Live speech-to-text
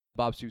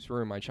Bob Stoops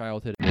ruined my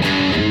childhood.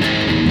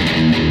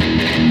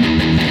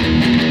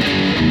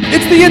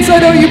 It's the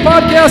Inside OU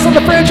podcast on the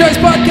Franchise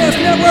Podcast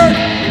Network.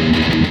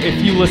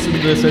 If you listen to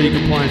this OU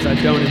Compliance,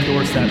 I don't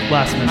endorse that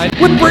last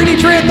message. With Brady,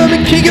 Trantham,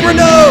 and Kegan,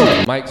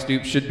 Reneau. Mike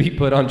Stoops should be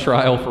put on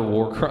trial for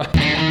war crimes.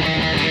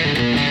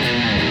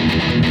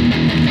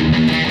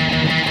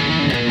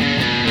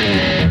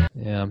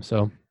 Yeah,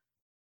 so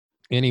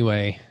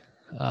anyway,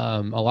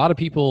 a lot of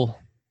people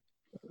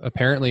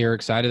apparently are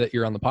excited that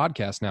you're on the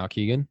podcast now,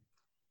 Kegan.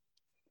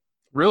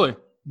 Really?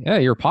 Yeah,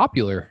 you're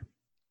popular.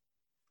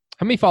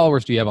 How many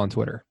followers do you have on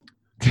Twitter?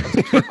 That's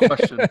a trick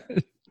question.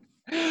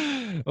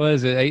 What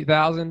is it,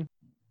 8,000?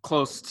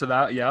 Close to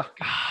that, yeah.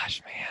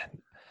 Gosh,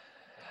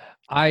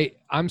 man.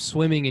 I'm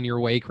swimming in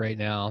your wake right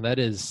now. That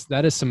is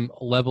some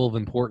level of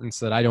importance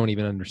that I don't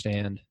even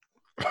understand.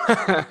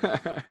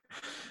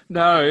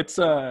 No, it's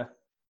I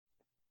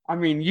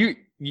mean, you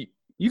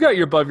got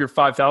your above your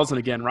 5,000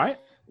 again, right?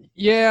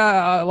 Yeah,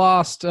 I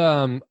lost.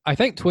 I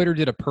think Twitter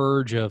did a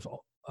purge of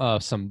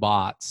some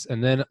bots,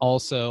 and then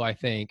also I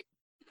think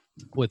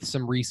with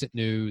some recent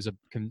news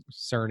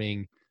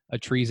concerning a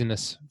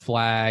treasonous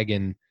flag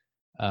and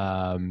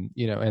and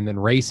then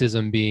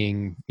racism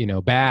being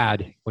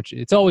bad, which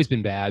it's always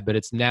been bad, but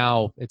it's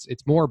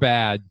more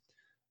bad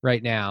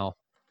right now.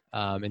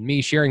 And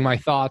me sharing my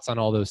thoughts on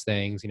all those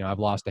things, I've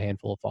lost a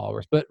handful of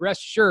followers, but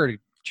rest assured,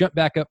 jump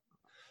back up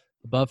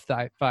above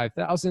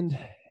 5,000.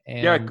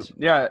 And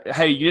yeah.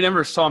 Hey, you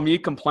never saw me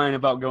complain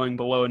about going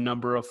below a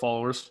number of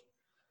followers.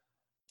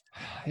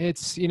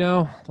 It's,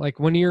 like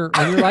when you're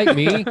like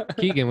me,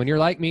 Kegan, when you're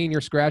like me and you're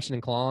scratching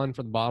and clawing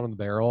for the bottom of the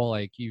barrel,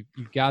 like you've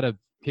got to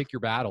pick your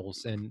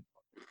battles. And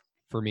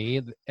for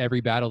me, every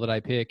battle that I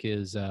pick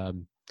is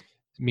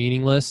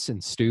meaningless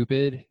and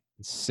stupid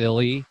and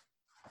silly.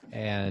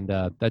 And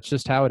that's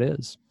just how it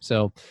is.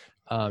 So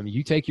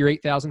you take your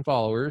 8,000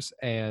 followers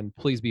and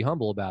please be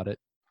humble about it.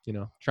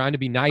 Trying to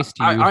be nice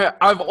to you.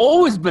 I've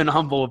always been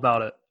humble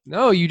about it.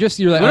 No, you're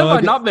like, when have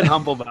I not been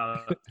humble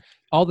about it?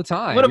 All the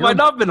time. When have I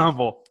not been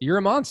humble? You're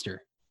a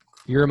monster.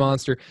 You're a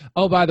monster.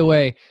 Oh, by the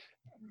way,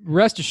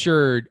 rest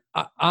assured,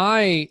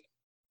 I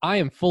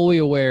am fully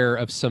aware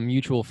of some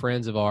mutual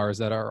friends of ours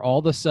that are all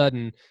of a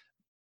sudden,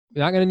 I'm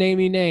not going to name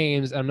any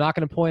names. I'm not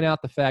going to point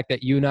out the fact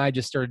that you and I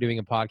just started doing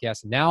a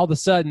podcast. And now all of a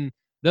sudden,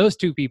 those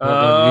two people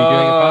are going to be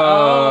doing a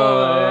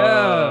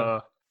podcast.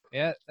 Oh, yeah.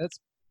 Yeah,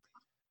 that's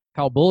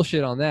call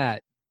bullshit on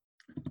that.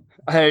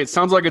 Hey, it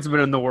sounds like it's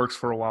been in the works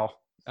for a while.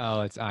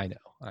 Oh, I know.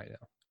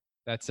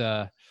 That's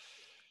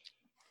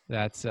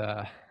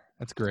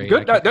great.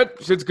 Good.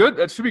 It's good.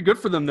 That should be good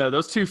for them though.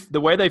 Those two, the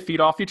way they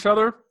feed off each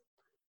other.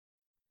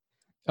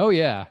 Oh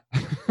yeah.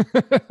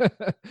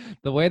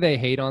 The way they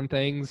hate on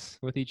things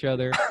with each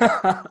other.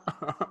 I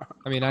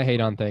mean, I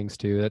hate on things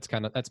too.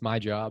 That's my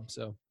job.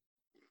 So,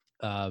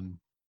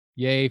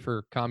 yay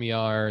for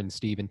Kamiar and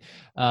Steven.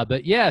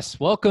 But yes,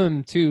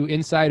 welcome to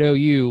Inside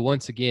OU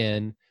once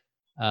again.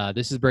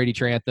 This is Brady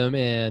Trantham,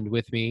 and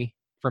with me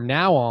from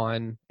now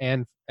on,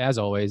 and as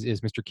always,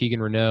 is Mr. Kegan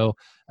Reneau.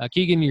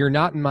 Kegan, you're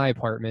not in my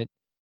apartment.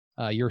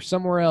 You're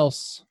somewhere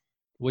else,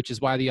 which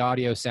is why the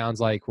audio sounds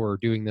like we're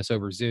doing this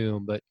over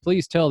Zoom. But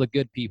please tell the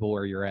good people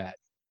where you're at.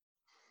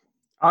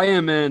 I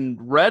am in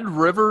Red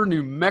River,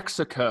 New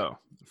Mexico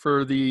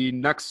for the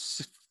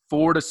next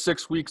 4 to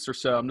 6 weeks or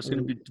so. I'm just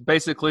going to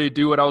basically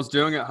do what I was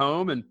doing at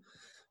home and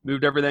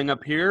moved everything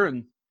up here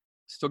and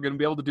still going to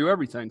be able to do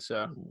everything.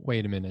 So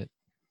wait a minute.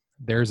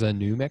 There's a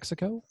New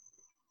Mexico?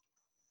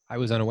 I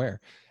was unaware.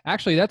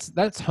 Actually,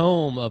 that's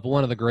home of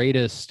one of the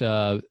greatest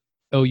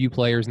OU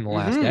players in the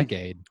last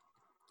decade.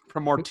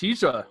 From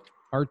Artesia.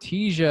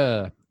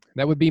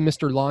 That would be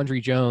Mr. Laundry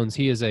Jones.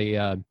 He is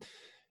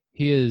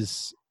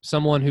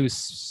someone who's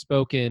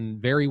spoken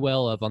very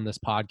well of on this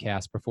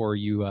podcast before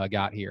you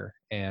got here.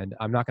 And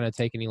I'm not going to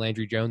take any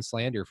Landry Jones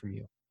slander from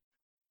you.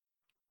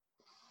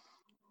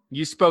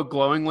 You spoke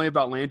glowingly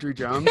about Landry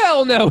Jones?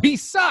 Hell no, he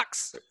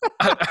sucks.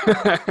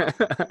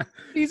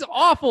 He's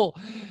awful.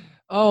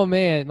 Oh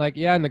man,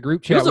 in the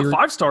group chat. He was a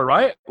 5-star,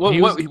 right?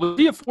 Was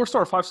he a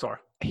 4-star or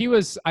 5-star? He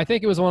was. I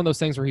think it was one of those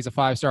things where he's a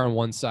 5-star on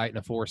one site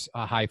and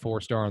a high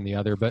 4-star on the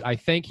other. But I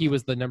think he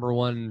was the number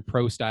one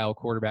pro style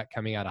quarterback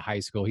coming out of high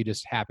school. He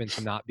just happened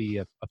to not be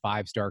a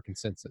 5-star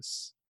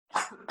consensus.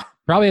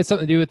 Probably had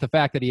something to do with the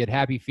fact that he had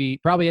happy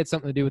feet. Probably had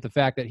something to do with the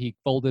fact that he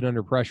folded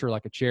under pressure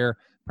like a chair.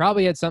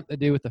 Probably had something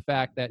to do with the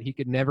fact that he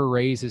could never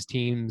raise his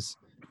team's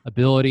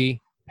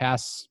ability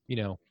past,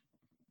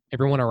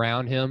 everyone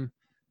around him.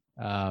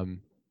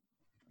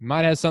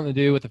 Might have something to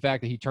do with the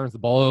fact that he turns the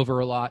ball over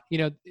a lot.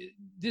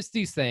 Just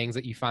these things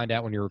that you find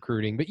out when you're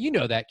recruiting. But you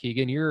know that,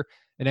 Kegan. You're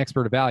an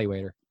expert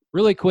evaluator.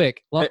 Really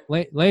quick,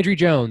 Landry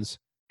Jones,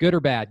 good or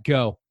bad?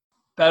 Go.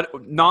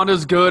 Not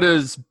as good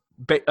as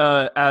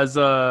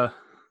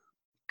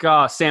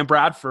Sam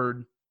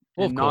Bradford,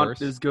 and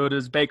not as good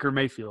as Baker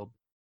Mayfield.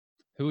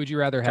 Who would you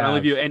rather have? Can I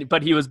leave you?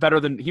 But he was better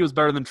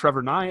than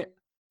Trevor Knight.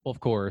 Well, of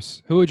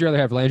course. Who would you rather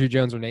have, Landry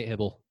Jones or Nate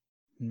Hibble?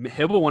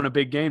 Hibble won a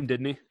big game,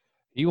 didn't he?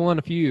 He won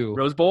a few.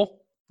 Rose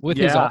Bowl? With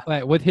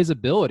his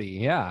ability,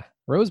 yeah.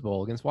 Rose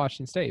Bowl against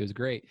Washington State. It was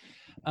great.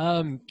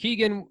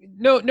 Kegan,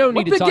 no need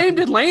What to big talk. game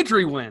did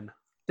Landry win?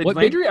 Did What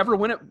Landry ever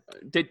win it?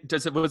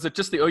 Was it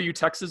just the OU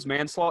Texas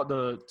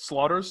the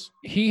Slaughters?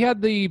 He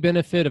had the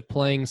benefit of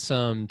playing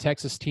some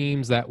Texas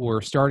teams that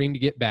were starting to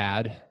get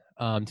bad.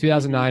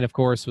 2009, of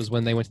course, was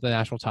when they went to the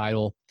national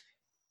title,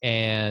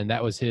 and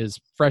that was his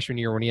freshman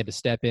year when he had to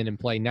step in and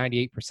play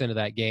 98% of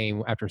that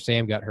game after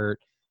Sam got hurt.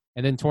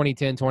 And then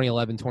 2010,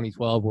 2011,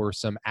 2012 were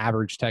some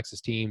average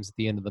Texas teams at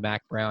the end of the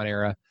Mac Brown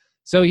era.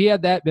 So he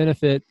had that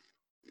benefit.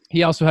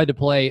 He also had to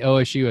play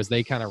OSU as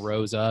they kind of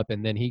rose up,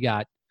 and then he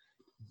got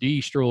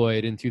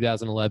destroyed in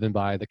 2011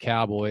 by the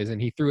Cowboys,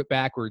 and he threw it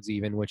backwards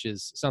even, which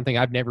is something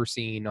I've never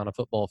seen on a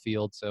football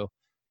field. So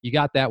you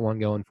got that one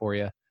going for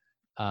you.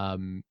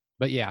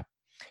 But yeah,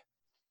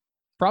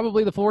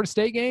 probably the Florida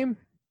State game.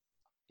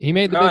 He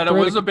made the big throw.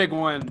 That was a big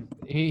one.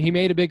 He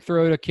made a big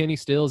throw to Kenny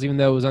Stills, even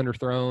though it was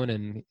underthrown.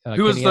 And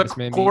who was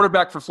the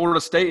quarterback for Florida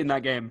State in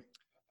that game?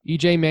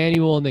 E.J.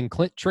 Manuel and then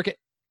Clint Trickett.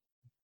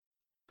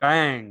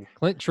 Bang.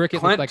 Clint Trickett.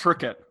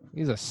 Trickett.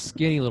 He's a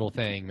skinny little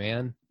thing,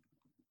 man.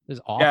 It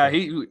was awful.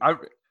 Yeah,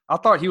 I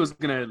thought he was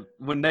gonna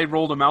when they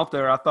rolled him out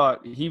there. I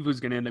thought he was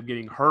gonna end up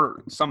getting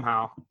hurt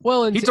somehow.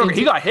 Well, he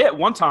got hit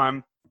one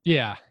time.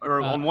 Yeah,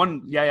 or on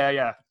one.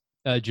 Yeah.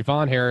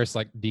 Javon Harris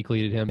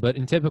decleated him, but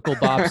in typical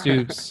Bob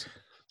Stoops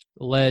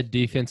led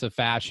defensive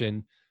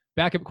fashion,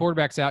 backup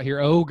quarterbacks out here.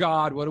 Oh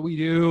God, what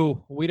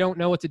do? We don't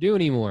know what to do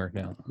anymore.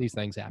 No, these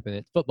things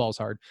happen. Football's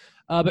hard.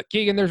 But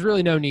Kegan, there's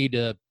really no need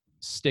to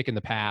stick in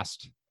the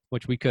past,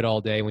 which we could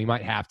all day, and we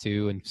might have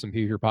to in some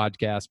future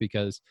podcasts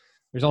because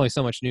there's only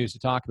so much news to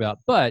talk about.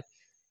 But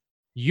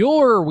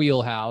your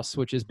wheelhouse,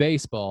 which is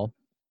baseball,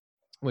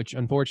 which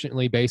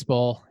unfortunately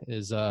baseball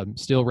is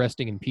still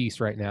resting in peace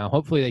right now.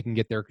 Hopefully they can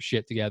get their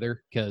shit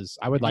together because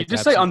I would like to. Did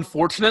you just say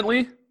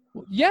unfortunately?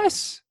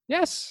 Yes.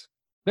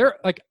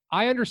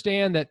 I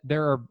understand that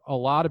there are a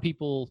lot of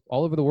people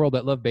all over the world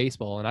that love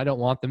baseball, and I don't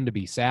want them to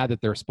be sad that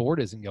their sport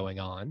isn't going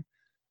on.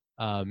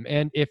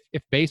 And if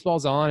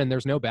baseball's on and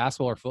there's no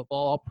basketball or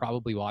football, I'll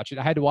probably watch it.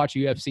 I had to watch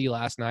UFC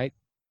last night.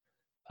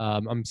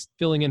 I'm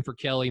filling in for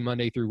Kelly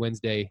Monday through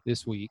Wednesday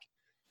this week,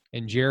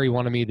 and Jerry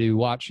wanted me to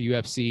watch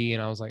UFC,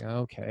 and I was like,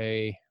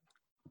 okay.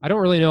 I don't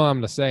really know what I'm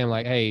going to say. I'm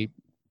like, hey,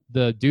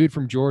 the dude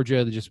from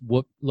Georgia that just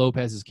whooped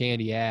Lopez's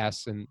candy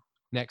ass, and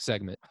next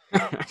segment.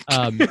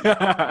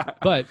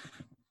 But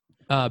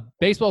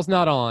baseball's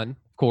not on,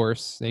 of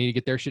course. They need to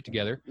get their shit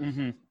together.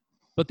 Mm-hmm.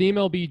 But the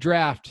MLB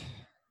draft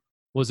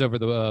was over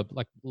the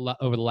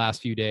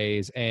last few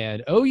days,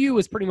 and OU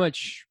was pretty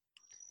much.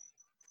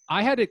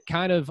 I had it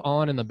kind of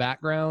on in the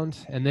background,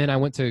 and then I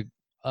went to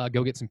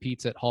go get some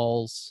pizza at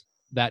Hall's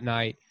that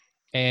night,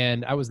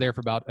 and I was there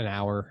for about an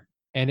hour,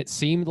 and it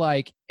seemed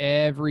like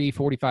every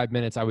 45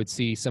 minutes I would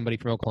see somebody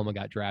from Oklahoma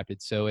got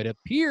drafted. So it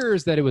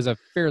appears that it was a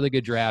fairly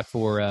good draft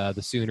for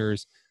the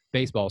Sooners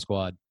baseball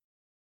squad.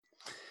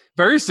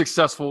 Very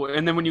successful.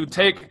 And then when you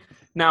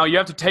you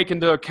have to take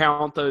into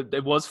account that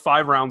it was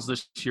 5 rounds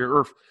this year,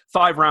 or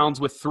 5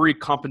 rounds with 3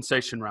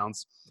 compensation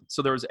rounds.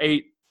 So there was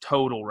 8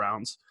 total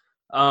rounds.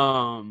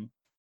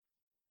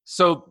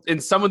 So in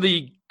some of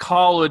the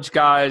college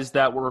guys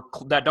that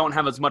don't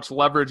have as much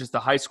leverage as the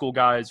high school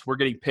guys, were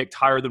getting picked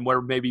higher than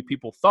where maybe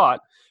people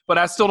thought. But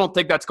I still don't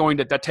think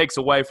that takes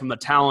away from the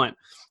talent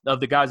of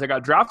the guys that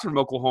got drafted from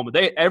Oklahoma.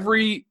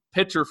 Every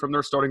pitcher from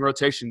their starting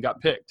rotation got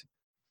picked.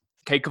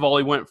 Kate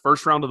Cavalli went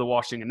first round to the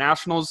Washington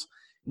Nationals.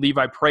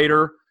 Levi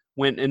Prater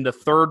went in the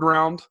 3rd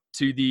round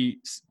to the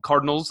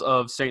Cardinals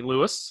of St.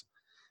 Louis.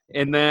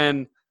 And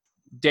then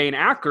Dane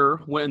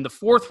Acker went in the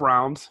 4th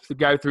round, the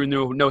guy who threw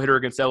no-hitter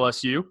against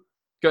LSU,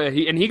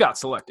 and he got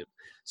selected.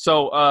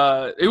 So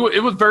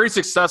it was very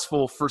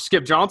successful for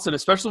Skip Johnson,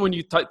 especially when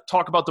you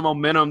talk about the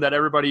momentum that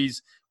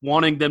everybody's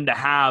wanting them to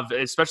have,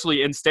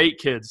 especially in-state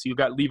kids. You've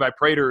got Levi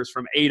Prater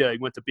from Ada. He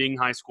went to Bing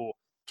High School.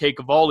 Kate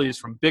Cavalli is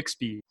from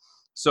Bixby.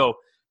 So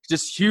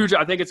just huge.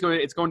 I think it's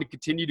going to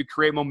continue to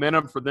create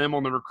momentum for them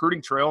on the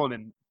recruiting trail and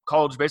in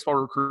college baseball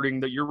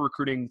recruiting, that you're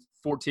recruiting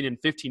 14 and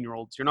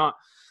 15-year-olds.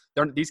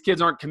 These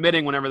kids aren't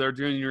committing whenever they're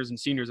juniors and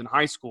seniors in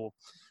high school.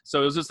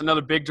 So it was just it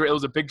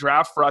was a big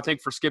draft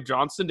for Skip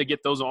Johnson to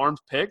get those arms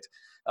picked.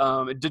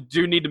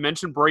 Do need to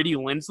mention Brady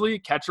Lindsley,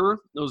 catcher.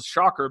 It was a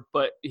shocker,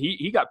 but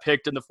he got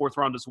picked in the 4th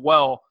round as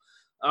well.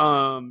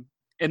 And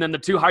then the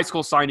 2 high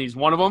school signees,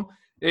 one of them,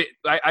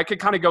 I could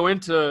kind of go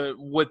into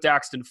with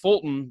Daxton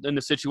Fulton in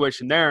the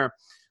situation there,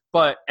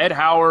 but Ed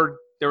Howard,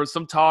 there was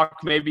some talk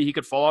maybe he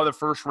could fall out of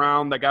the 1st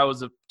round. That guy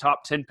was a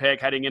top 10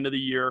 pick heading into the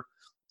year.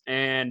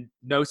 And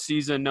no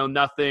season, no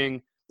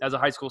nothing. As a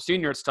high school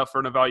senior, it's tough for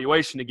an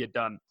evaluation to get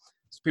done.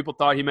 So people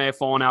thought he may have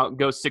fallen out and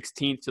go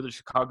 16th to the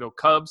Chicago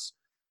Cubs.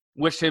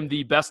 Wish him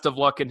the best of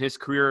luck in his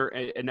career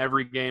in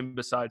every game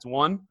besides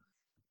one.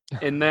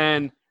 And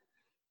then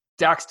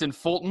Daxton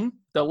Fulton,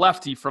 the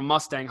lefty from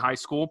Mustang High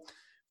School.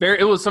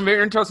 It was some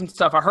very interesting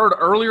stuff. I heard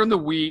earlier in the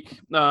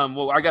week,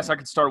 I guess I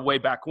could start way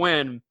back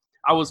when,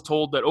 I was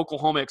told that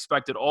Oklahoma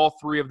expected all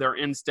 3 of their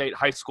in-state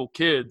high school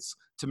kids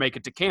to make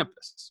it to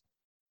campus.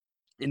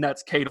 And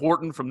that's Cade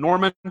Horton from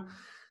Norman.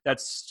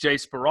 That's Jay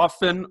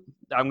Sparoffin.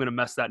 I'm going to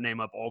mess that name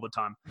up all the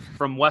time.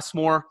 From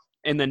Westmore.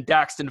 and then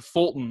Daxton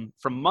Fulton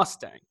from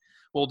Mustang.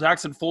 Well,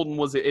 Daxton Fulton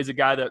is a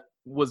guy that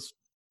was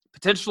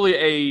potentially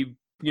a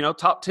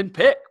top 10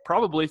 pick,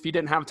 probably, if he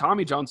didn't have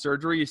Tommy John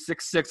surgery. He's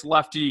 6'6"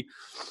 lefty,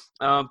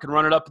 can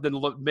run it up in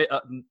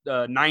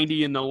the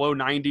 90 in the low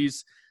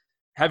 90s,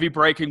 heavy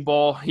breaking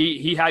ball.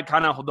 He had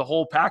kind of the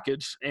whole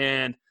package,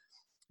 and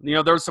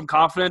there was some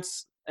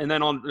confidence. And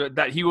then on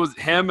that,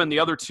 him and the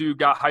other two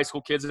got high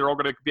school kids that are all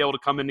going to be able to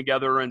come in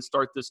together and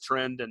start this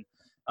trend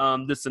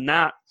and this and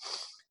that.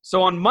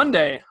 So on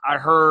Monday, I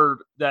heard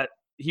that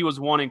he was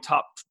wanting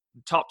top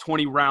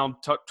 20 round,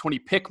 top 20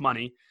 pick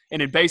money.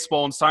 And in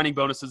baseball and signing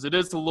bonuses, it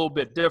is a little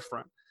bit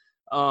different.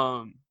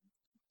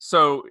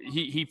 So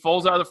he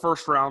falls out of the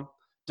first round,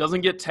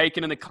 doesn't get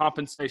taken in the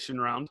compensation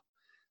round.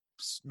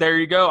 There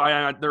you go.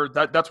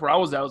 That's where I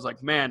was at. I was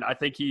like, man, I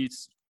think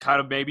he's kind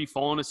of maybe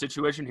falling in a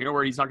situation here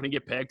where he's not going to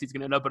get picked. He's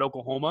going to end up at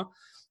Oklahoma.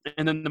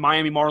 And then the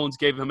Miami Marlins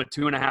gave him a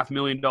 $2.5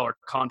 million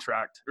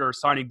contract or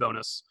signing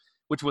bonus,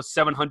 which was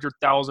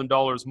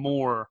 $700,000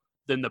 more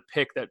than the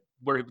pick that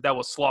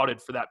was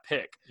slotted for that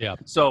pick. Yeah.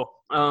 So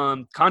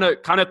kind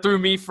of threw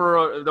me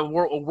for a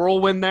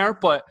whirlwind there,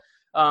 but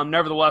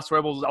nevertheless, I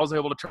was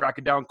able to track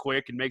it down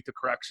quick and make the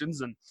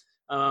corrections. And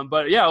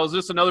but yeah, it was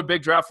just another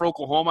big draft for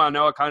Oklahoma. I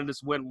know I kind of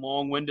just went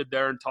long-winded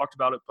there and talked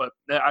about it, but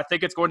I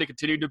think it's going to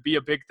continue to be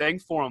a big thing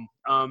for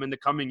them in the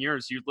coming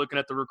years. You're looking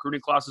at the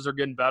recruiting classes are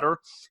getting better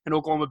in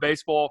Oklahoma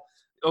baseball.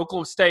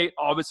 Oklahoma State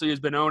obviously has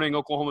been owning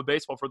Oklahoma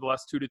baseball for the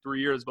last 2 to 3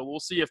 years, but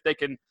we'll see if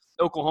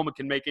Oklahoma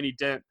can make any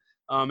dent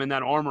in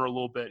that armor a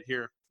little bit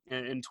here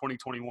in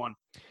 2021.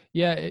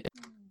 Yeah,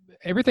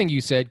 everything you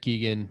said,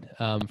 Kegan.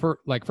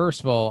 First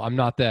of all, I'm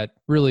not that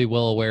really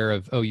well aware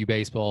of OU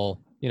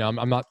baseball.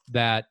 I'm not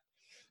that.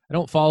 I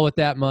don't follow it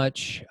that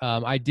much.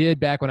 I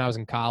did back when I was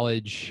in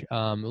college,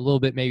 a little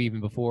bit maybe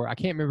even before. I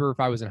can't remember if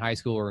I was in high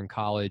school or in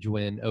college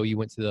when OU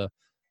went to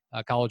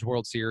the College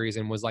World Series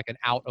and was like an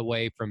out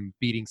away from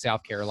beating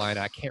South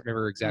Carolina. I can't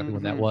remember exactly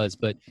when that was,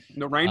 but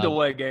the rain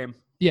delay game.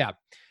 Yeah.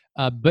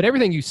 But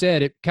everything you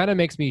said, it kind of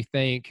makes me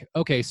think,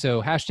 okay,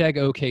 so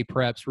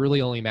 #OKPreps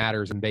really only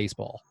matters in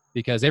baseball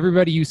because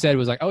everybody you said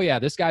was like, oh yeah,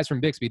 this guy's from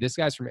Bixby, this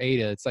guy's from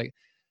Ada. It's like,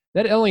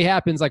 that only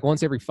happens like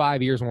once every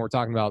 5 years when we're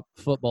talking about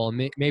football,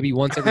 and maybe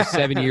once every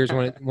 7 years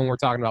when we're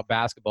talking about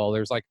basketball.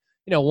 There's like,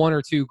 1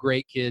 or 2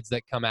 great kids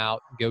that come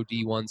out and go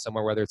D1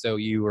 somewhere, whether it's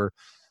OU or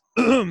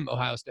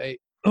Ohio State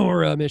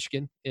or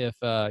Michigan, if,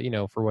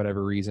 for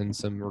whatever reason,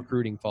 some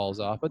recruiting falls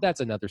off. But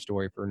that's another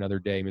story for another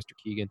day, Mr.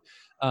 Kegan.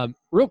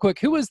 Real quick,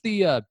 who was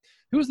the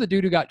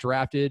dude who got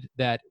drafted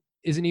that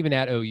isn't even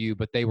at OU,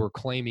 but they were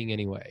claiming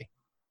anyway?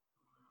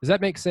 Does that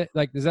make sense?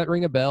 Like, does that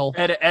ring a bell?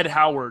 Ed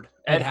Howard.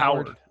 Ed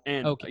Howard.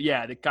 And okay.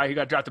 Yeah, the guy who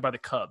got drafted by the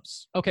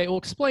Cubs. Okay, well,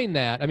 explain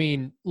that. I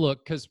mean,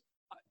 look, because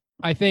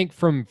I think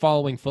from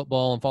following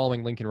football and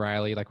following Lincoln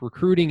Riley, like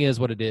recruiting is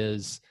what it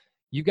is.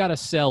 You got to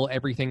sell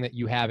everything that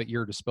you have at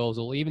your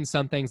disposal, even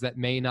some things that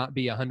may not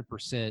be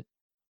 100%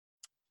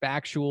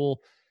 factual.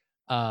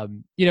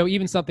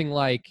 Even something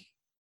like,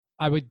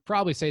 I would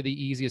probably say the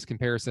easiest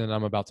comparison that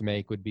I'm about to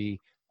make would be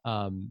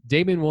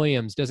Damon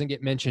Williams doesn't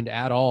get mentioned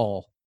at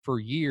all for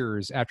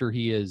years after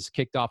he is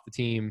kicked off the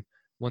team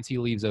once he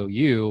leaves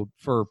OU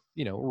for,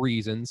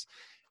 reasons.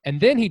 And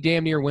then he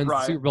damn near wins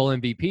the Super Bowl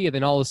MVP. And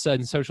then all of a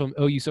sudden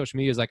OU social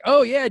media is like,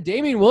 oh yeah,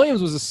 Damien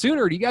Williams was a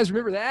Sooner. Do you guys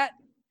remember that?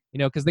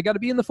 Because they got to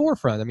be in the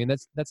forefront. I mean,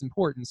 that's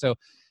important. So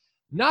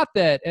not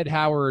that Ed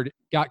Howard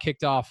got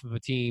kicked off of a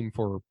team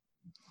for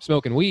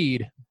smoking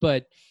weed,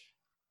 but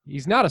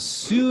he's not a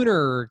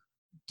Sooner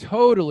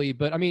totally.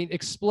 But I mean,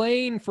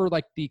 explain for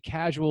like the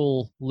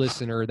casual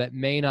listener that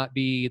may not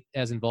be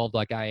as involved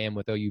like I am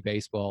with OU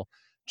baseball,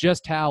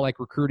 just how like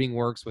recruiting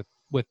works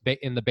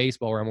in the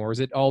baseball realm, or is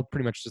it all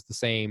pretty much just the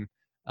same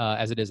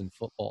as it is in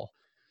football?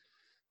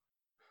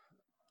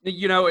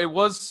 It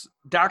was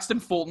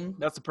Daxton Fulton.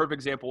 That's a perfect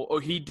example. Oh,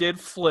 he did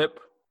flip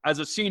as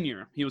a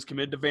senior. He was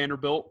committed to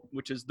Vanderbilt,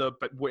 which is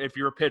if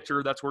you're a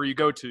pitcher, that's where you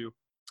go to.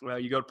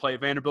 You go to play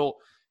at Vanderbilt.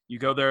 You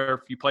go there.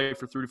 If you play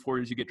for 3 to 4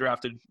 years, you get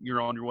drafted. You're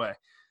on your way.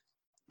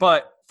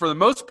 But for the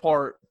most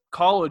part,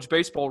 college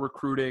baseball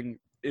recruiting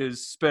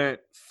is spent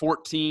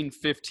 14,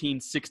 15,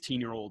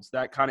 16-year-olds,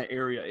 that kind of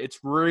area. It's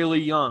really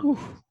young.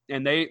 Oof.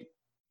 And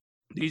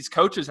these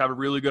coaches have a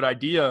really good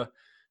idea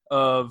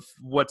of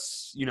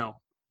what's,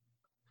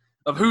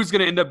 of who's going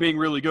to end up being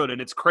really good.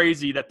 And it's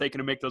crazy that they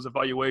can make those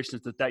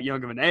evaluations at that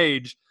young of an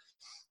age.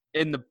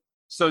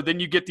 So then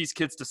you get these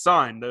kids to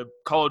sign. The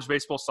college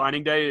baseball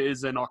signing day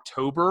is in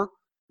October.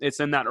 It's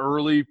in that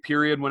early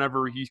period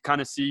whenever you kind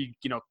of see,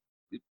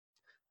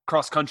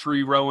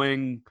 cross-country,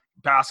 rowing,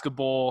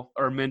 basketball,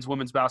 or men's,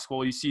 women's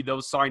basketball. You see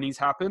those signings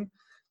happen.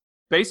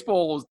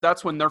 Baseball,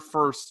 that's when their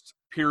first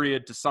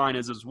period to sign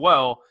is as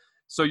well.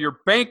 So you're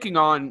banking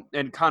on,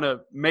 and kind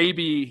of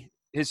maybe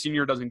his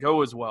senior doesn't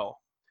go as well.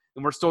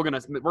 And we're going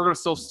to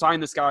still sign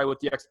this guy with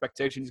the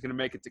expectation he's going to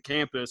make it to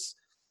campus.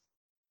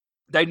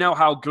 They know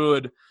how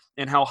good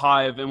and how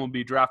high of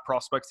MLB draft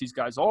prospects these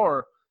guys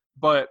are,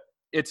 but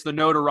it's the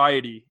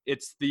notoriety.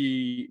 It's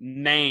the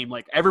name.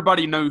 Like,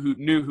 everybody knew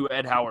who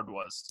Ed Howard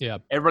was. Yeah.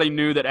 Everybody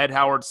knew that Ed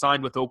Howard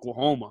signed with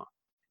Oklahoma.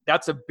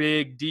 that's a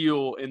big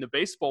deal in the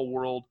baseball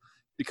world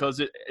because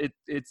it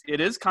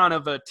is kind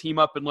of a team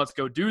up and let's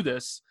go do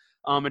this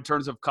in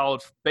terms of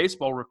college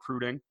baseball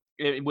recruiting.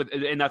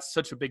 And that's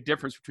such a big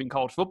difference between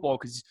college football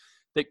because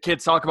the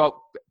kids talk about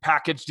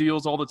package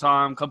deals all the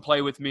time, come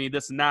play with me,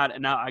 this and that.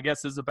 And now I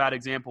guess this is a bad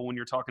example when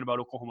you're talking about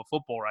Oklahoma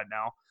football right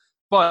now.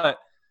 But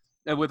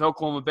with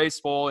Oklahoma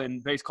baseball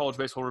and college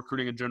baseball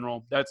recruiting in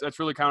general, that's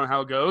really kind of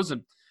how it goes.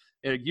 And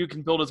you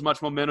can build as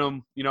much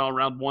momentum,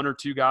 around one or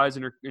two guys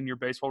in your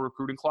baseball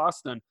recruiting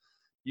class, then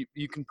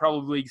you can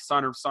probably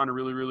sign a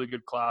really, really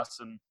good class.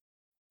 And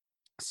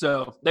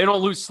so they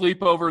don't lose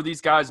sleep over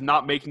these guys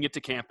not making it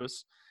to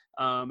campus.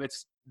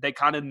 They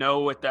kind of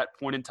know at that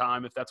point in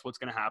time if that's what's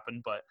going to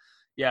happen. But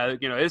yeah,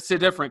 it's a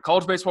different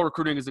college baseball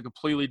recruiting is a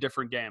completely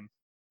different game.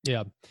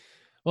 Yeah.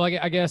 Well,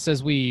 I guess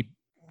as we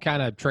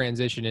kind of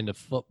transition into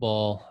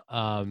football,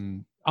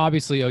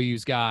 obviously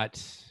OU's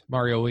got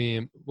Mario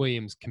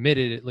Williams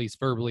committed, at least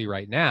verbally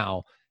right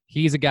now.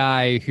 He's a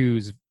guy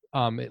who's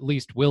at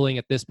least willing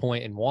at this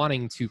point and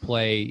wanting to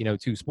play,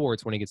 two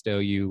sports when he gets to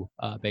OU,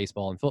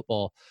 baseball and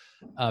football.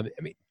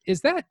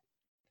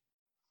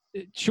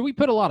 Should we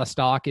put a lot of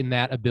stock in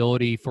that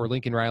ability for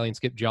Lincoln Riley and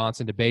Skip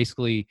Johnson to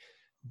basically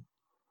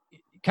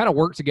kind of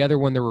work together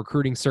when they're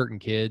recruiting certain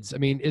kids? I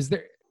mean, is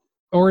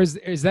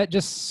that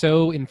just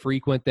so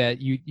infrequent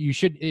that you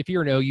should, if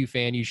you're an OU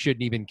fan, you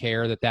shouldn't even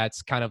care that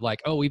that's kind of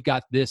like, oh, we've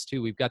got this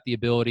too. We've got the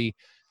ability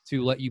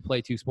to let you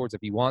play two sports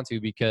if you want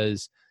to,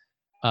 because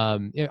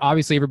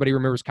obviously everybody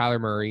remembers Kyler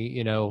Murray,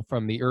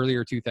 from the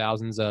earlier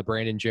 2000s.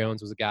 Brandon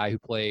Jones was a guy who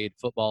played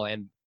football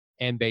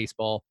and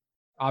baseball.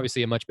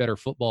 Obviously a much better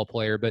football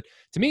player, but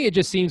to me, it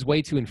just seems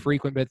way too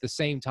infrequent. But at the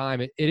same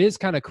time, it is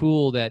kind of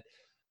cool that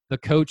the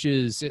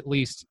coaches, at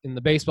least in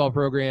the baseball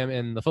program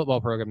and the football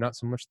program, not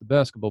so much the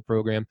basketball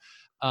program,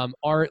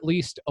 are at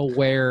least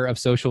aware of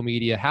social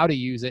media, how to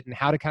use it, and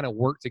how to kind of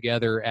work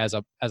together as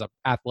a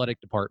athletic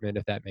department,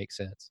 if that makes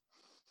sense.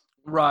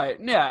 Right.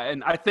 Yeah.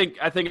 And I think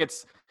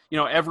it's,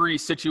 every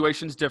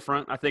situation's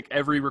different. I think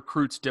every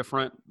recruit's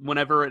different.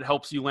 Whenever it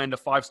helps you land a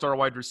 5-star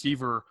wide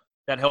receiver,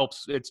 that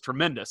helps. It's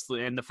tremendous.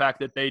 And the fact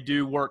that they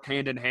do work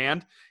hand in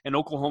hand, and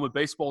Oklahoma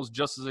baseball is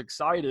just as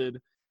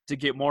excited to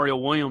get Mario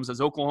Williams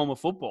as Oklahoma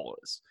football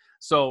is.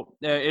 So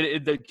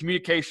the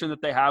communication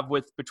that they have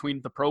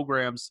between the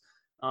programs,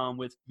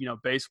 with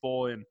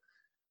baseball and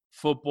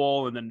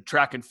football, and then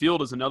track and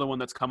field is another one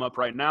that's come up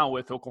right now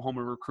with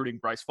Oklahoma recruiting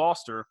Bryce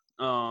Foster.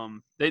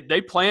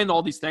 They planned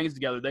all these things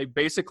together. They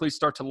basically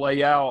start to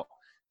lay out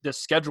the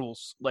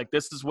schedules. Like,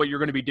 this is what you're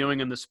going to be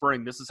doing in the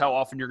spring. This is how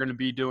often you're going to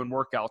be doing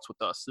workouts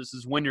with us. This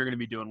is when you're going to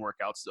be doing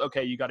workouts.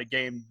 Okay, you got a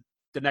game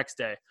the next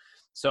day.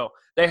 So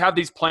they have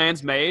these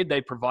plans made.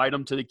 They provide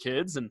them to the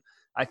kids, and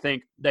I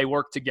think they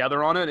work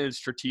together on it. It's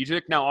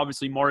strategic. Now,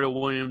 obviously, Mario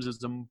Williams is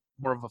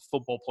more of a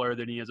football player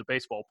than he is a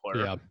baseball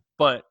player. Yeah.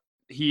 But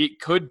he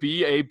could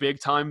be a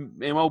big-time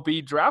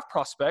MLB draft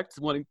prospect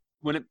when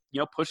it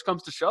push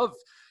comes to shove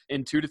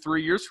in 2 to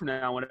 3 years from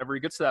now, whenever he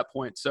gets to that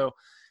point. So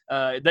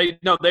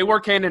they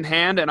work hand in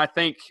hand, and I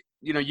think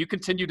you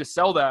continue to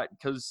sell that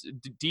because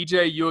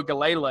DJ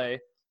Uiagalelei,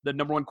 the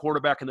number 1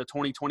 quarterback in the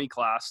 2020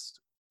 class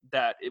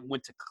that it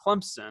went to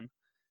Clemson,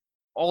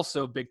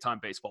 also big-time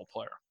baseball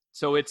player.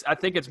 So I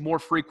think it's more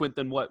frequent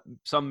than what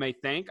some may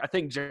think. I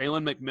think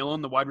Jalen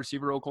McMillan, the wide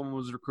receiver Oklahoma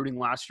was recruiting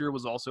last year,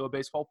 was also a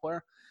baseball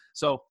player.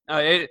 So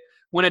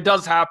when it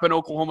does happen,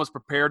 Oklahoma's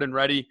prepared and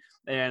ready,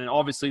 and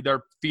obviously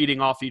they're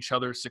feeding off each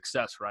other's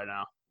success right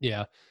now.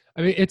 Yeah.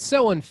 I mean, it's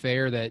so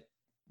unfair that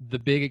the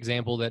big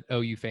example that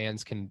OU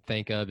fans can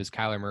think of is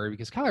Kyler Murray,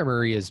 because Kyler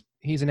Murray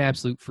he's an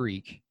absolute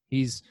freak.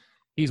 He's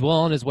well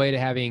on his way to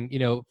having,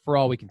 for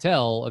all we can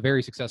tell, a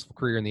very successful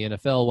career in the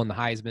NFL, won the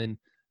Heisman,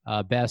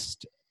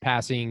 best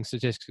passing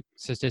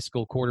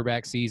statistical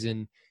quarterback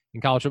season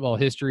in college football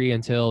history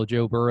until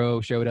Joe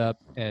Burrow showed up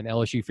and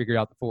LSU figured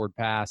out the forward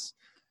pass.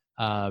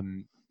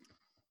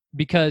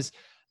 Because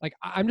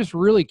I'm just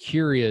really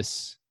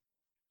curious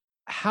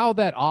how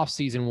that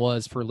offseason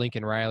was for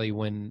Lincoln Riley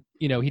when,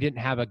 he didn't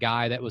have a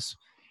guy that was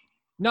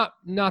not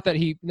that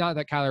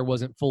Kyler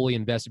wasn't fully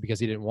invested because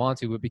he didn't want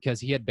to, but because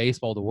he had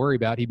baseball to worry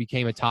about. He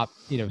became a top,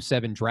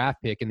 7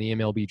 draft pick in the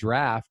MLB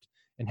draft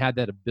and had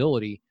that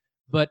ability.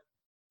 But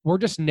we're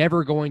just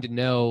never going to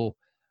know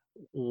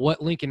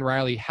what Lincoln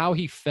Riley, how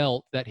he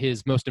felt that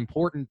his most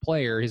important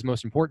player, his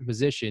most important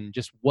position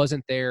just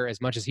wasn't there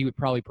as much as he would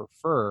probably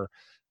prefer.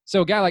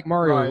 So a guy like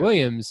Mario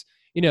Williams,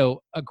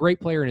 a great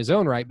player in his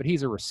own right, but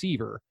he's a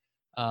receiver.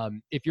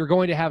 If you're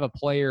going to have a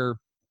player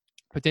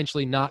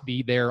potentially not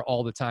be there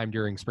all the time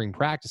during spring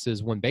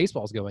practices when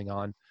baseball's going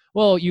on,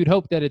 well, you'd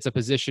hope that it's a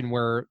position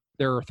where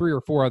there are 3 or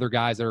 4 other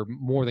guys that are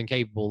more than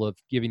capable of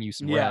giving you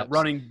some reps.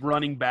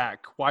 running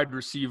back, wide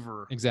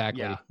receiver.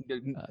 Exactly. Yeah.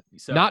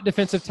 Not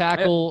defensive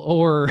tackle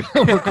or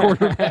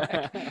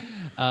quarterback.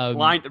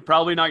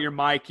 Probably not your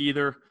Mike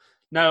either.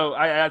 No,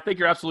 I think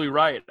you're absolutely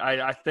right.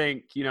 I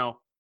think,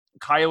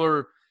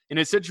 Kyler, in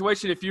his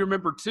situation, if you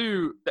remember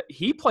too, that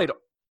he played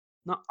 –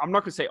 I'm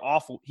not going to say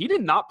awful. He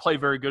did not play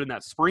very good in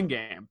that spring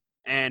game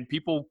And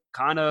people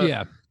kind of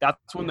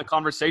that's when the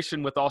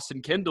conversation with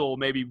Austin Kendall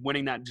maybe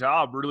winning that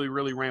job really,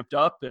 really ramped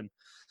up. And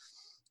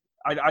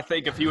I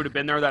think if he would have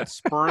been there that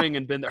spring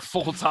and been there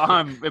full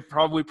time, it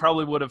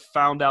probably would have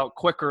found out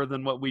quicker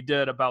than what we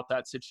did about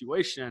that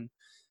situation.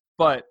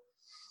 But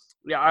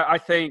yeah, I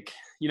think,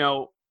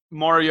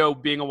 Mario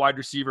being a wide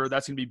receiver,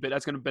 that's going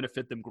to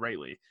benefit them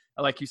greatly.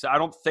 Like you said, I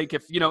don't think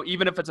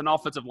even if it's an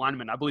offensive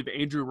lineman, I believe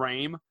Andrew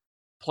Rame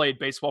played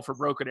baseball for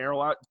Broken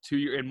Arrow out 2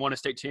 years and won a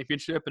state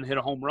championship and hit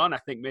a home run, I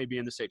think maybe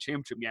in the state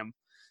championship game,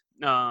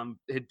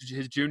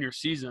 his junior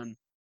season.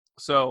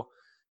 So,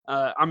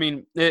 I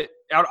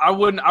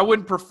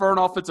wouldn't prefer an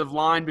offensive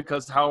line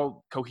because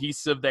how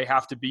cohesive they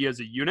have to be as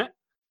a unit.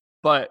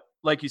 But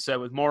like you said,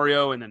 with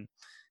Mario and then,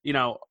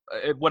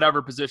 at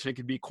whatever position it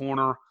could be,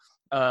 corner,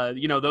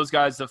 those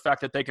guys, the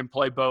fact that they can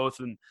play both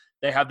and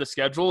they have the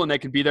schedule and they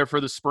can be there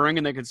for the spring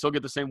and they can still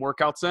get the same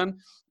workouts in.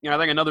 I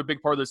think another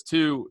big part of this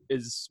too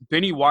is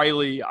Benny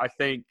Wiley, I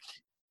think,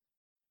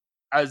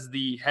 as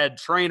the head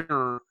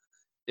trainer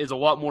is a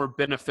lot more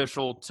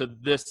beneficial to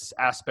this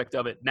aspect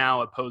of it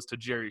now opposed to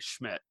Jerry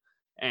Schmidt.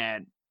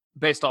 And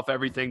based off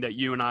everything that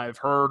you and I have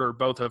heard or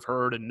both have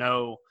heard and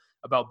know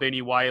about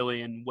Benny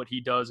Wiley and what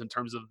he does in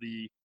terms of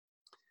the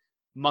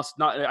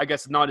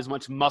not as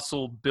much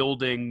muscle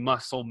building,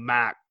 muscle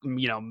mac.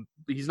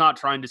 He's not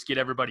trying to just get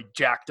everybody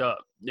jacked up.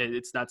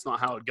 That's not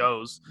how it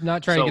goes.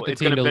 Not trying to get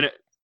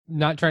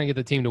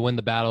the team to win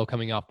the battle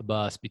coming off the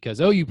bus,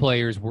 because OU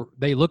players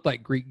they looked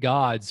like Greek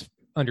gods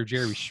under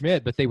Jerry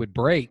Schmidt, but they would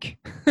break.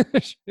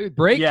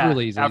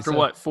 Really easy. After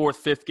what, 4th,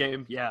 5th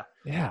game? Yeah.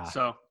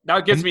 So that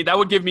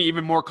would give me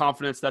even more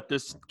confidence that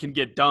this can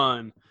get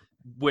done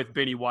with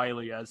Benny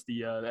Wiley as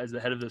the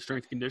head of the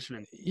strength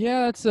conditioning.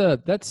 Yeah,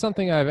 that's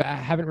something I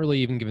haven't really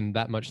even given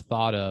that much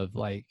thought of.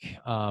 Like,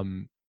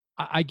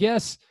 I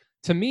guess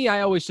to me,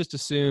 I always just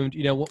assumed,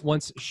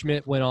 once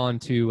Schmidt went on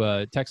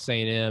to Texas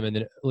A&M and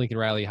then Lincoln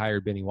Riley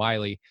hired Benny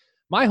Wiley,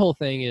 my whole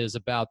thing is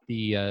about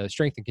the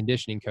strength and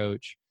conditioning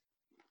coach.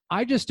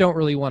 I just don't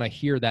really want to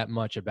hear that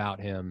much about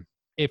him.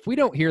 If we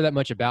don't hear that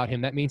much about him,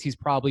 that means he's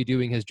probably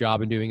doing his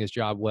job and doing his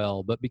job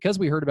well. But because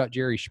we heard about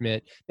Jerry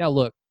Schmidt, now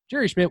look,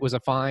 Jerry Schmidt was a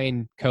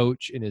fine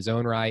coach in his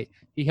own right.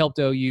 He helped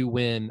OU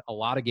win a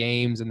lot of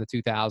games in the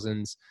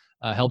 2000s,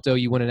 helped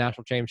OU win a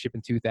national championship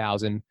in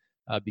 2000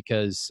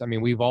 because,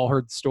 we've all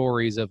heard the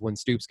stories of when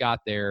Stoops got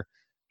there,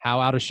 how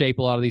out of shape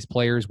a lot of these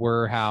players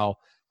were, how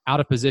out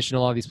of position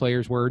a lot of these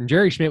players were. And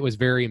Jerry Schmidt was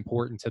very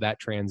important to that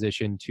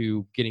transition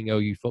to getting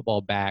OU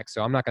football back.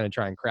 So I'm not going to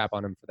try and crap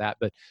on him for that.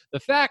 But the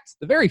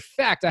very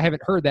fact I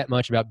haven't heard that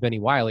much about Benny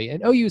Wiley,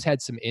 and OU's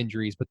had some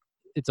injuries, but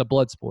it's a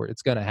blood sport.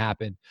 It's going to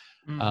happen.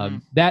 Mm-hmm.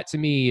 That to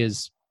me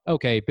is,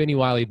 okay, Benny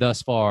Wiley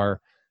thus far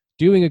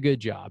doing a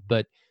good job.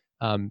 But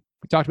we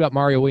talked about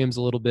Mario Williams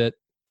a little bit.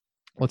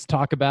 Let's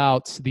talk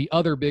about the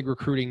other big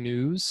recruiting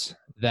news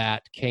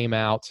that came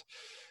out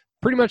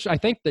pretty much, I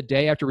think, the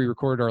day after we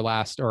recorded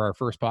our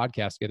first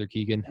podcast together,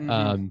 Kegan.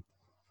 Mm-hmm.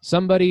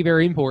 Somebody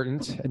very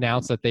important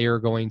announced that they are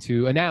going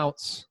to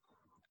announce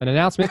an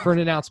announcement for an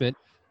announcement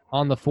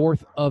on the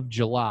 4th of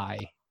July.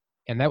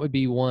 And that would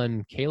be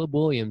one Caleb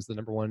Williams, the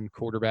number one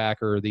quarterback,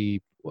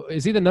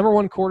 is he the number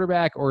one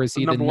quarterback or is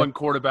he the number one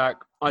quarterback?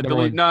 I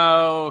believe.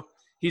 No,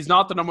 he's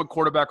not the number one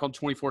quarterback on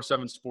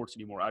 24/7 Sports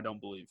anymore. I don't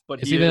believe.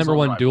 But is he the number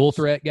one dual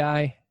threat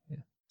guy?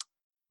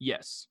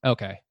 Yes.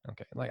 Okay.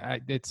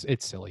 Like it's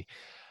silly.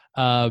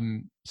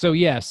 So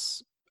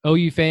yes,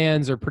 OU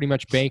fans are pretty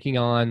much banking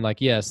on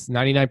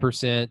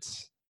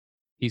 99%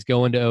 he's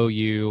going to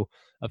OU.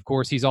 Of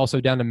course, he's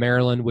also down to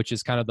Maryland, which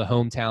is kind of the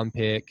hometown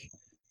pick.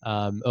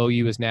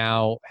 OU has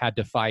now had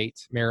to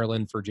fight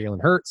Maryland for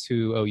Jalen Hurts,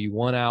 who OU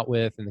won out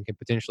with, and then can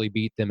potentially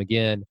beat them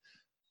again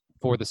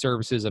for the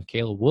services of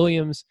Caleb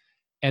Williams.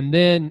 And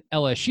then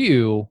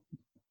LSU,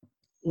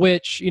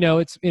 which,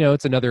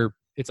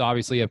 it's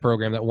obviously a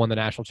program that won the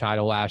national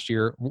title last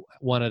year,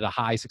 won at a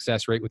high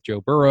success rate with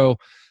Joe Burrow.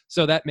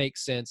 So that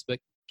makes sense. But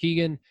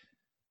Kegan,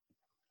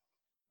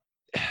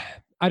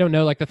 I don't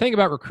know, the thing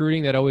about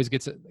recruiting that always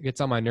gets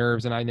on my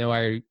nerves, and I know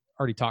I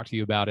already talked to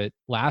you about it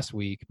last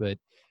week, but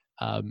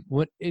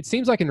it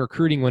seems like in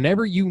recruiting,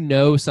 whenever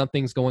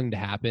something's going to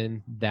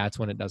happen, that's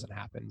when it doesn't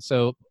happen.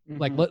 So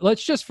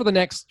let's just, for the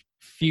next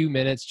few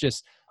minutes,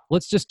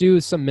 let's just do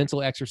some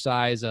mental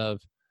exercise of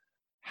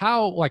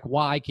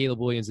why Caleb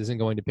Williams isn't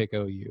going to pick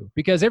OU,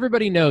 because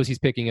everybody knows he's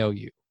picking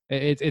OU.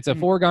 It's a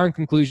foregone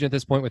conclusion at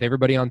this point with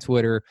everybody on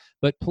Twitter,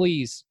 but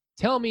please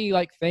tell me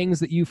things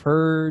that you've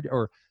heard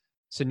or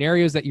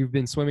scenarios that you've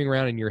been swimming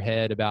around in your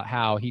head about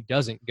how he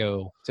doesn't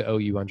go to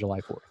OU on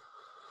July 4th.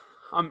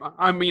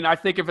 I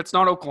think if it's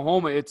not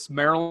Oklahoma, it's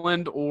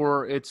Maryland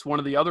or it's one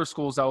of the other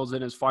schools that was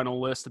in his final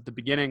list at the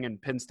beginning, in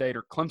Penn State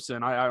or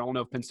Clemson. I don't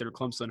know if Penn State or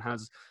Clemson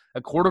has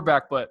a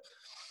quarterback, but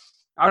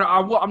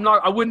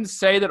I wouldn't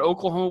say that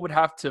Oklahoma would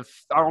have to.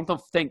 I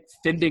don't think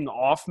fending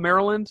off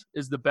Maryland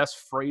is the best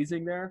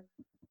phrasing there,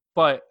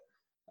 but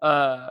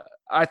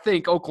I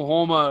think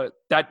Oklahoma,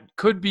 that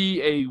could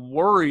be a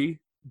worry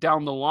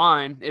down the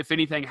line, if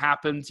anything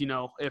happens,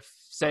 if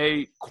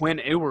say Quinn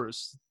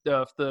Ewers,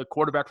 the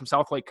quarterback from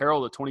South Lake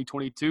Carroll, the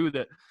 2022,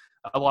 that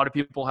a lot of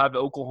people have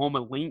Oklahoma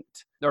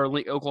linked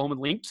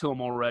to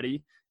him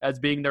already as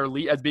being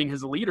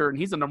his leader, and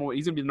he's gonna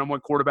be the number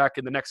one quarterback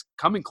in the next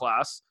coming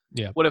class.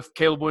 Yeah. What if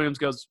Caleb Williams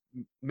goes,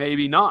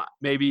 maybe not?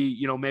 Maybe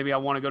I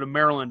want to go to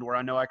Maryland where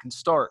I know I can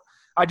start.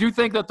 I do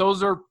think that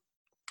those are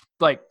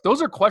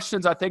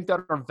questions I think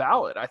that are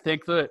valid. I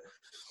think that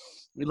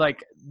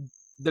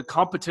the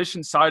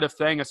competition side of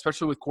thing,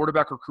 especially with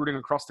quarterback recruiting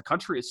across the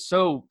country, is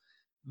so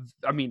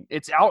 –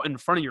 it's out in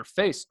front of your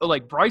face.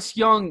 Like Bryce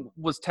Young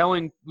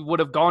would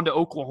have gone to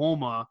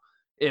Oklahoma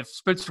if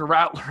Spencer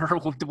Rattler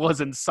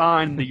wasn't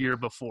signed the year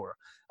before.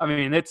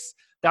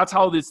 That's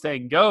how this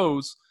thing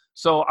goes.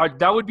 So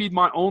that would be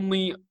my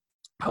only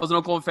 – I was an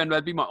Oklahoma fan,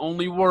 that'd be my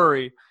only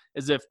worry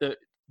is if the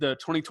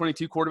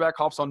 2022 quarterback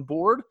hops on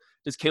board,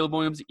 does Caleb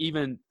Williams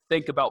even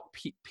think about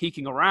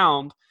peeking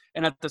around?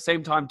 And at the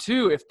same time,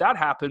 too, if that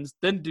happens,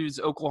 then does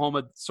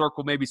Oklahoma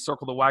circle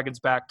the wagons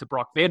back to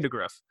Brock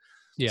Vandegrift?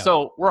 Yeah.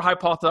 So we're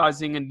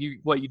hypothesizing, and you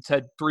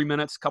said 3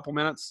 minutes, couple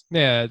minutes?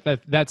 Yeah,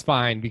 that's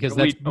fine because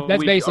that's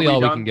basically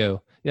all we can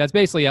go. Yeah, that's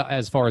basically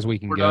as far as we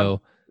can go. Done?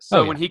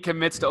 So when he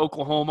commits to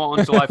Oklahoma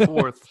on July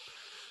 4th.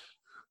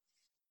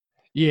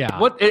 Yeah.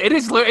 I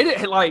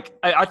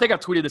think I've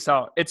tweeted this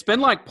out. It's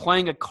been like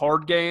playing a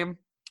card game,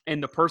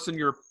 and the person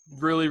you're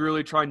really,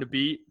 really trying to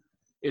beat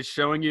is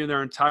showing you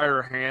their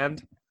entire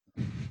hand.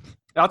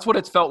 That's what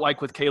it's felt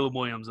like with Caleb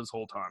Williams this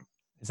whole time.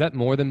 Is that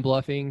more than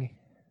bluffing?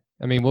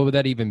 What would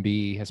that even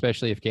be?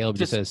 Especially if Caleb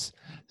just says,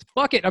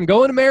 fuck it, I'm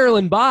going to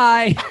Maryland,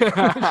 bye.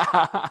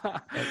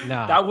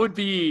 No. That would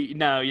be –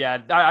 no,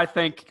 yeah. I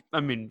think –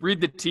 read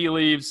the tea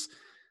leaves.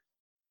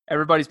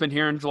 Everybody's been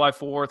hearing July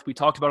 4th. We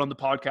talked about it on the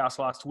podcast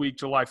last week,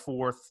 July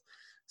 4th.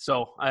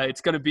 So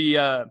it's going to be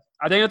I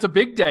think it's a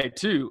big day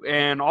too.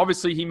 And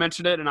obviously he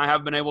mentioned it, and I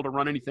haven't been able to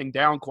run anything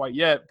down quite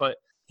yet, but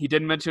 – he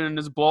did mention in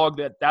his blog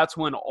that that's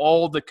when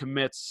all the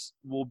commits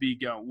will be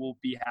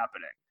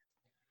happening.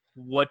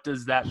 What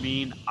does that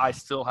mean? I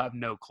still have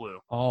no clue.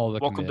 All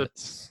the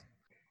commits.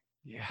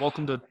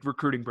 Welcome to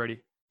recruiting, Brady.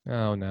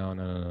 Oh,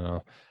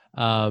 no.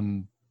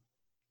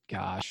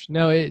 Gosh.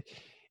 No,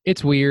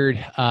 it's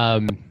weird.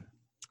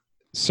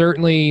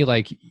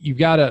 Certainly, you've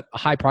got a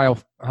high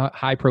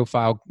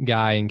profile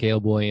guy in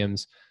Caleb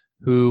Williams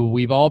who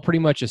we've all pretty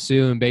much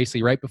assumed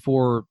basically right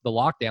before the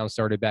lockdown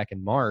started back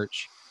in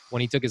March, when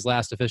he took his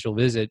last official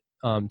visit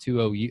to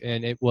OU,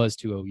 and it was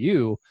to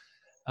OU,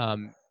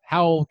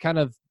 how kind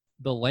of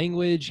the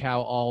language,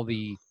 how all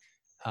the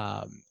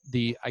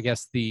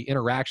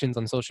interactions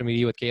on social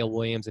media with Caleb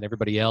Williams and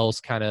everybody else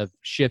kind of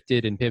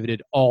shifted and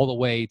pivoted all the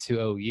way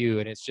to OU.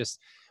 And it's just,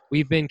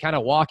 we've been kind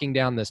of walking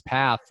down this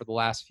path for the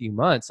last few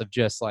months of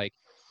just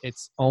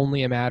it's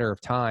only a matter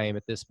of time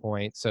at this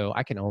point. So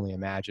I can only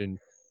imagine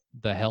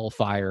the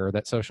hellfire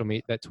that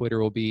that Twitter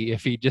will be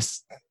if he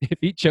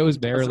chose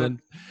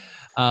Maryland.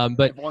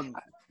 But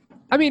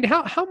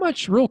how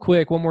much, real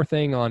quick, one more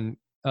thing on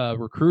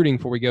recruiting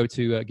before we go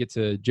to get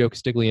to Joe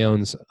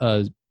Castiglione's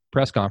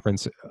press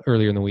conference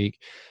earlier in the week.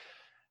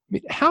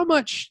 How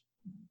much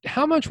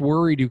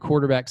worry do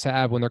quarterbacks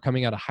have when they're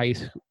coming out of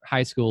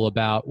high school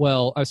about,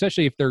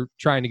 especially if they're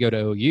trying to go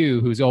to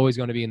OU, who's always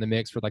going to be in the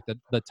mix for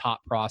the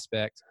top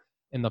prospect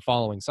in the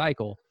following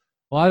cycle?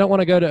 Well, I don't want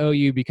to go to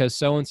OU because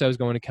so-and-so is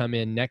going to come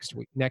in next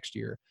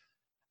year.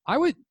 I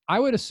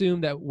would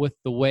assume that with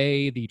the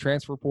way the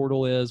transfer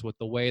portal is, with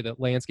the way the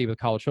landscape of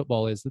college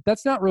football is,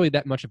 that's not really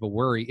that much of a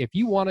worry. If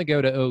you want to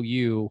go to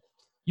OU,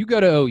 you go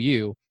to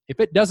OU. If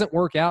it doesn't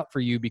work out for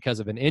you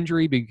because of an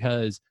injury,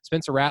 because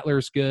Spencer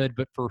Rattler's good,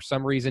 but for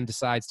some reason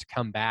decides to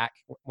come back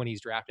when he's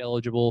draft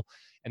eligible,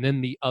 and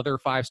then the other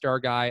 5-star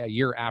guy a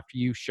year after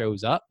you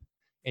shows up,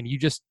 and you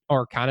just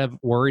are kind of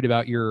worried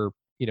about your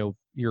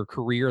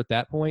career at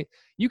that point,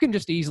 you can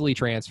just easily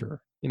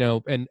transfer.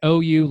 And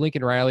OU,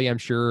 Lincoln Riley, I'm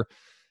sure,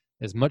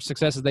 as much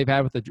success as they've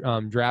had with the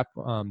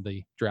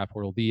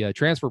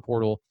transfer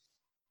portal,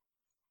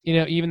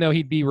 even though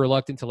he'd be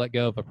reluctant to let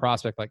go of a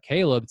prospect like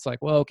Caleb, it's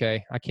like, well,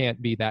 okay, I can't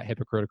be that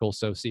hypocritical,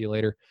 so see you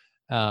later.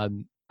 I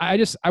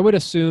would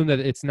assume that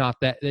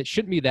it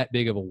shouldn't be that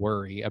big of a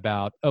worry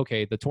about,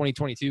 okay, the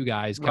 2022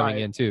 guys coming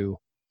in too.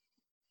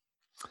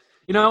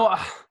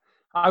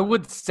 I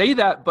would say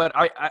that, but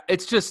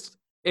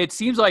it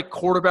seems like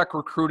quarterback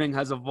recruiting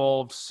has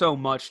evolved so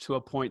much to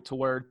a point to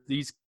where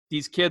these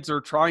kids are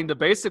trying to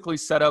basically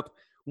set up,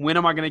 when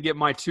am I going to get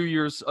my 2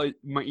 years,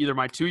 either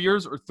my 2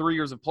 years or 3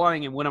 years of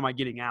playing, and when am I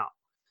getting out?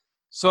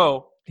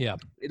 So yeah,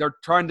 they're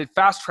trying to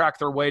fast track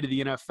their way to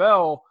the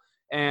NFL.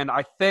 And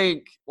I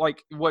think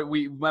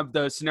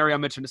the scenario I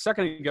mentioned a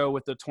second ago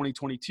with the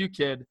 2022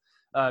 kid,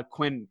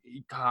 Quinn,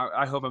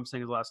 I hope I'm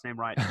saying his last name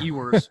right,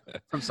 Ewers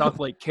from South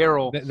Lake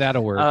Carroll.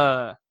 That'll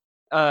work.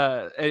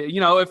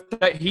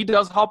 If he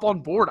does hop on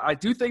board, I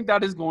do think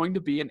that is going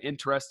to be an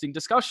interesting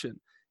discussion.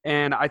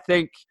 And I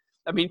think,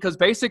 because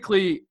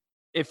basically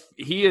if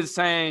he is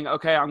saying,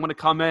 okay, I'm going to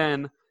come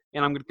in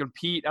and I'm going to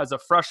compete as a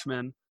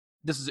freshman,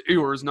 this is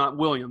Ewers, not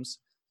Williams.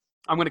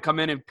 I'm going to come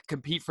in and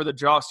compete for the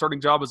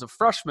starting job as a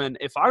freshman.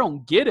 If I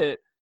don't get it,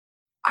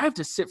 I have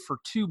to sit for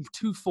two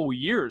full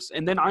years,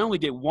 and then I only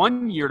get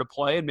 1 year to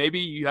play, and maybe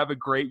you have a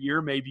great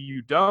year, maybe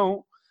you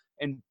don't.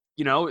 And,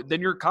 then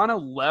you're kind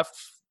of left,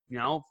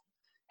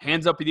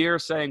 hands up in the air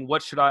saying,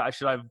 what should I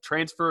have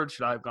transferred?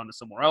 Should I have gone to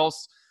somewhere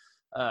else?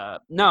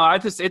 No,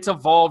 it's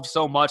evolved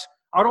so much.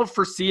 I don't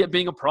foresee it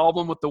being a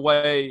problem with the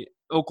way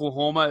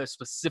Oklahoma is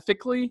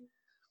specifically,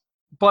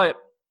 but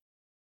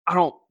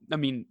I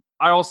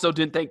also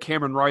didn't think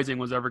Cameron Rising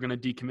was ever going to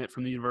decommit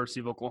from the University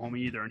of Oklahoma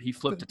either, and he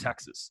flipped to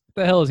Texas.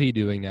 What the hell is he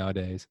doing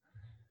nowadays?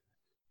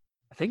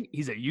 I think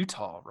he's at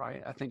Utah,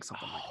 right? I think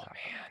something like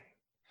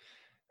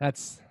that.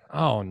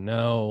 Man.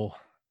 No.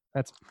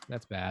 That's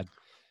bad.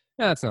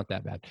 No, that's not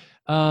that bad.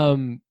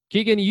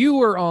 Kegan, you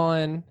were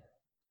on.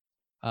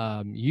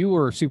 You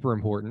were super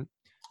important.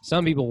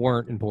 Some people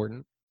weren't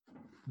important.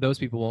 Those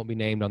people won't be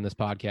named on this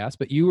podcast,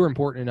 but you were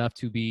important enough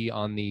to be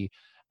on the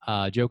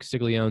Joe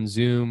Castiglione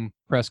Zoom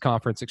press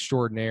conference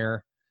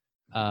extraordinaire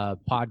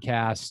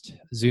podcast,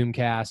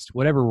 Zoomcast,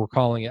 whatever we're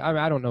calling it.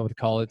 I don't know what to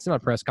call it. It's not a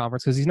press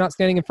conference because he's not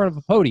standing in front of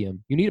a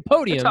podium. You need a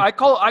podium. I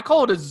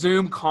call it a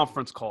Zoom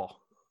conference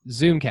call.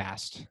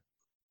 Zoomcast.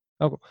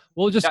 Okay,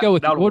 we'll just go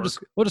with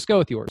we'll just go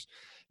with yours.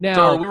 Now,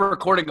 so are we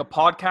recording a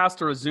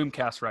podcast or a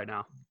Zoomcast right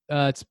now?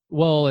 It's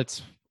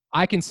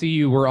I can see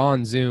you. We're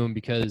on Zoom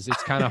because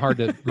it's kind of hard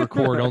to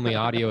record only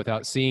audio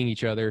without seeing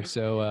each other.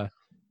 So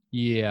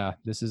yeah,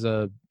 this is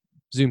a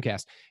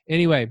Zoomcast.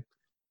 Anyway,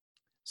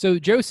 so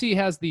Josie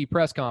has the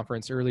press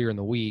conference earlier in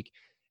the week,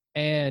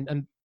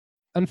 and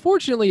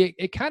unfortunately,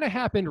 it kind of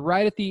happened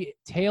right at the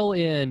tail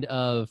end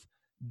of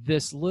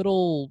this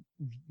little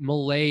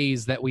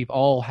malaise that we've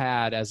all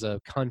had as a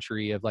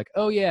country of like,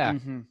 oh yeah,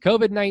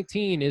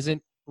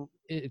 COVID-19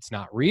 it's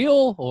not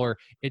real, or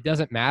it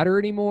doesn't matter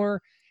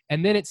anymore.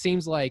 And then it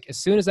seems like as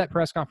soon as that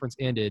press conference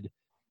ended,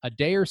 a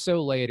day or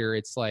so later,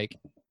 it's like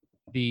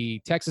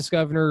the Texas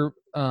governor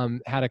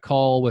had a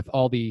call with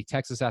all the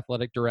Texas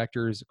athletic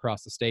directors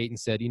across the state and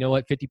said, you know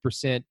what,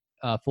 50%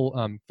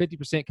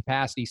 50%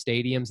 capacity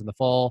stadiums in the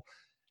fall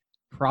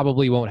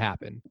probably won't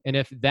happen. And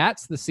if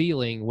that's the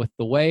ceiling with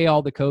the way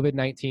all the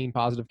COVID-19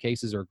 positive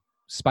cases are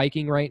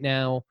spiking right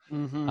now,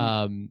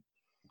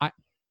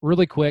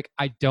 really quick,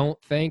 I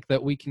don't think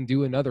that we can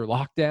do another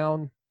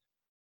lockdown.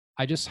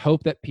 I just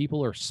hope that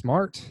people are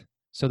smart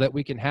so that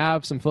we can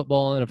have some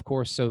football, and of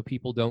course, so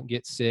people don't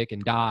get sick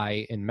and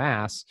die en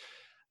masse.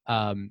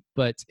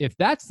 But if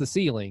that's the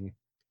ceiling,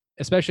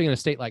 especially in a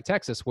state like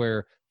Texas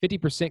where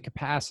 50%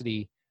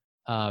 capacity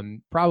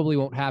probably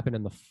won't happen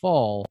in the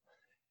fall,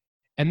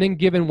 and then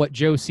given what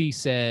Joe C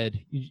said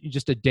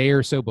just a day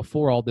or so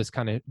before all this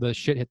kind of the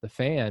shit hit the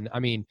fan, I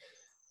mean,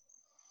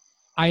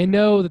 I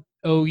know that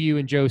OU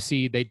and Joe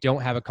C, they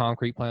don't have a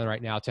concrete plan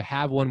right now. To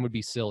have one would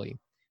be silly.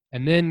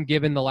 And then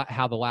given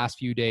how the last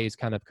few days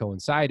kind of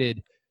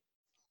coincided,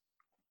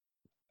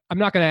 I'm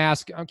not going to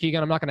ask,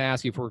 Kegan, I'm not going to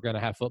ask you if we're going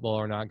to have football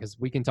or not, because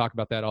we can talk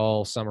about that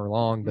all summer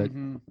long. But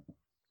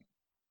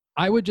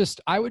I would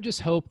just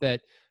hope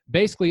that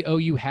basically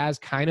OU has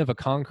kind of a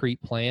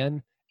concrete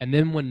plan. And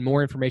then when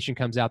more information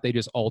comes out, they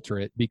just alter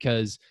it.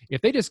 Because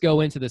if they just go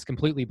into this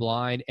completely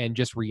blind and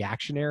just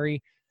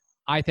reactionary,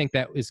 I think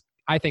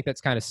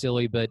that's kind of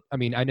silly. But I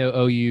mean, I know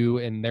OU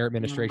and their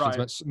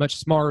administration is much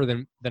smarter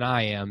than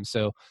I am.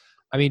 So,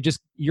 I mean,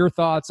 just your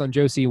thoughts on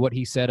Josie, what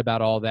he said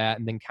about all that,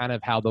 and then kind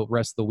of how the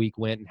rest of the week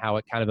went and how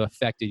it kind of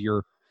affected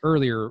your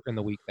earlier in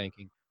the week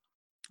thinking.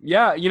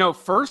 Yeah,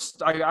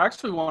 first, I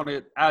actually want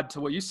to add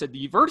to what you said.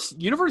 The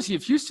University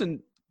of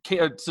Houston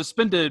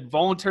suspended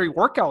voluntary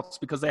workouts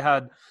because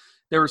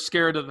they were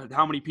scared of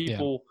how many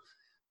people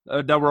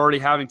that were already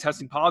having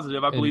testing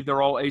positive. I believe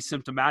they're all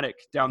asymptomatic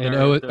down there.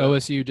 And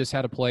OSU just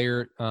had a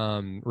player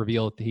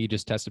reveal that he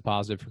just tested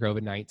positive for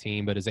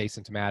COVID-19, but is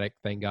asymptomatic,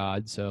 thank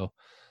God. So,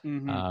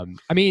 I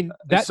mean,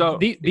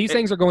 these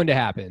things are going to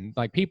happen.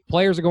 Like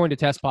players are going to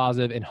test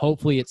positive, and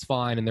hopefully it's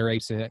fine and they're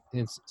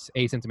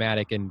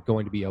asymptomatic and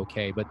going to be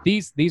okay. But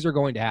these are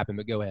going to happen.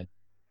 But go ahead.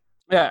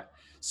 Yeah.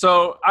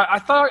 So I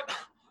thought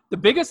the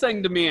biggest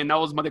thing to me, and that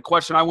was the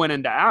question I went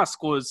in to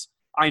ask, was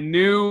I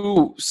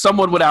knew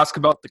someone would ask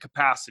about the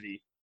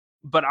capacity,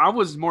 but I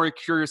was more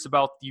curious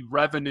about the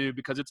revenue,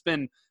 because it's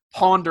been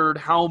pondered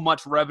how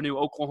much revenue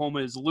Oklahoma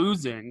is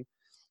losing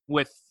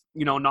with,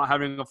 not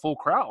having a full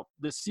crowd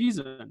this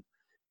season.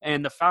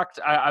 And the fact,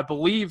 I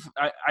believe,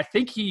 I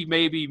think he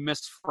maybe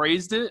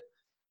misphrased it,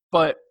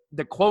 but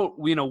the quote,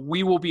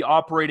 we will be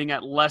operating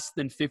at less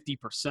than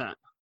 50%.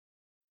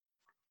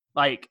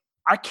 Like,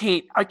 I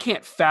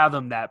can't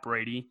fathom that,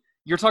 Brady.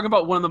 You're talking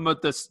about one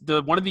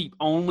of the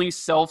only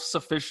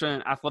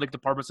self-sufficient athletic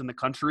departments in the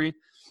country,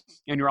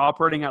 and you're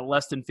operating at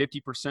less than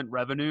 50%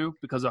 revenue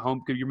because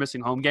you're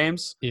missing home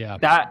games. Yeah,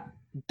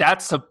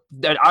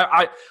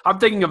 I'm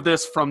thinking of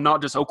this from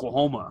not just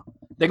Oklahoma.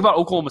 Think about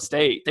Oklahoma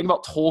State. Think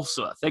about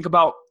Tulsa. Think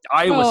about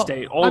Iowa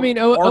State.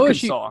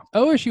 Arkansas.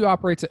 OSU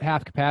operates at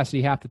half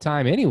capacity half the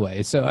time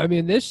anyway. So I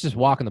mean, this is just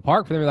walk in the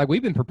park for them. Like,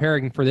 we've been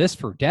preparing for this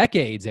for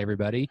decades.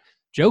 Everybody,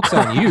 joke's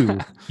on you,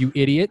 you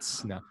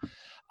idiots. No.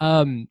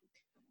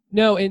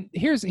 No, and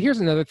here's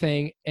another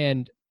thing,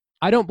 and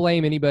I don't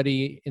blame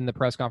anybody in the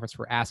press conference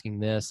for asking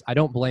this. I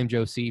don't blame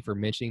Joe C for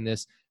mentioning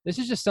this. This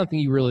is just something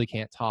you really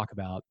can't talk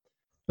about.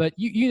 But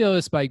you know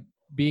this by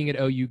being at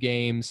OU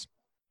games,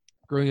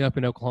 growing up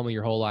in Oklahoma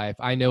your whole life.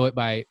 I know it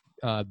by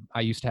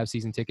I used to have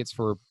season tickets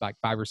for like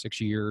 5 or 6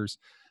 years.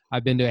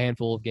 I've been to a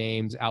handful of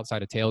games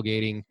outside of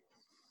tailgating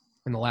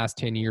in the last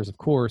 10 years, of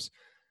course.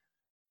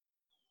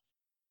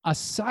 A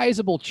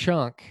sizable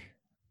chunk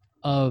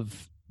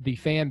of the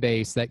fan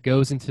base that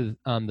goes into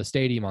the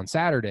stadium on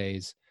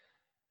Saturdays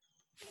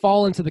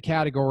fall into the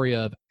category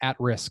of at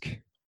risk.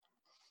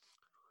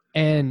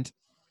 And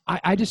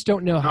I just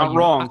don't know how Not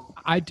wrong.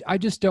 I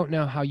just don't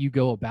know how you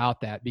go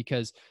about that,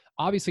 because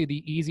obviously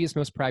the easiest,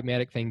 most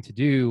pragmatic thing to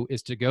do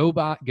is to go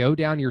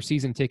down your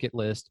season ticket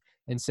list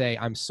and say,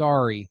 I'm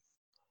sorry,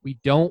 we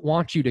don't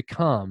want you to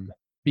come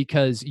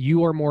because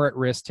you are more at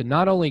risk to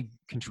not only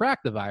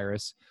contract the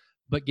virus,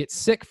 but get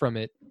sick from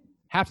it,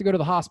 have to go to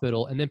the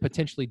hospital, and then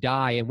potentially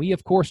die. And we,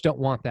 of course, don't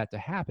want that to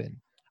happen.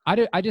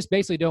 I just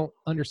basically don't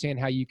understand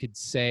how you could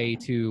say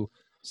to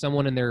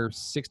someone in their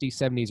 60s,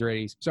 70s, or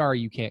 80s, sorry,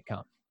 you can't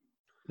come.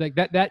 Like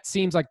that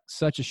seems like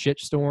such a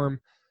shitstorm.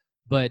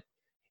 But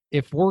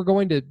if we're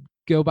going to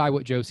go by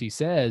what Josie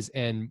says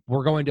and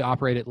we're going to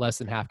operate at less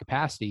than half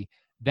capacity,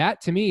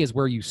 that to me is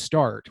where you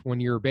start when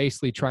you're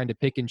basically trying to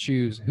pick and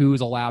choose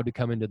who's allowed to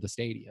come into the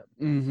stadium.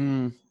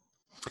 Mm-hmm.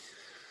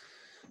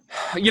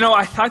 You know,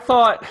 I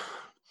thought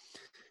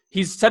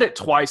he's said it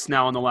twice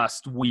now in the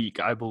last week,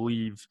 I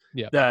believe,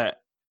 that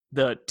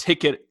the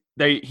ticket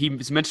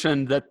he's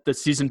mentioned that the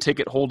season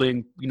ticket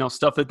holding, you know,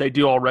 stuff that they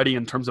do already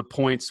in terms of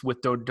points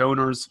with the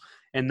donors,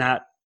 and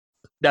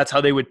that's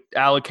how they would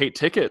allocate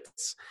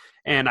tickets.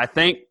 And I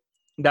think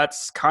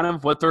that's kind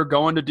of what they're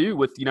going to do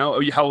with, you know,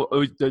 how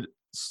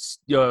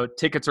the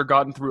tickets are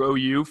gotten through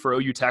OU for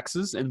OU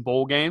Texas and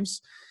bowl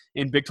games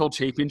in Big 12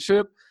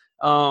 Championship.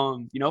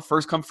 You know,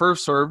 first come,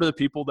 first serve to the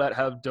people that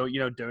have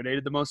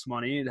donated the most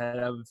money, that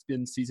have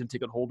been season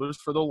ticket holders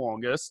for the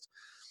longest.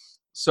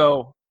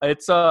 So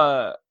it's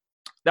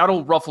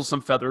that'll ruffle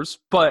some feathers,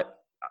 but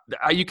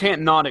you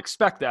can't not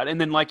expect that. And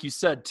then, like you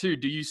said too,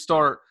 do you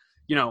start,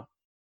 you know,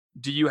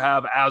 do you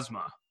have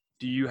asthma?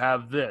 Do you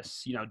have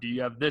this? You know, do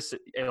you have this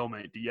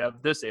ailment? Do you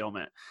have this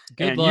ailment?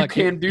 Good luck.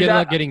 You can't do that. Good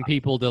luck getting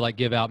people to like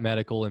give out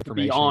medical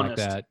information like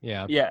that.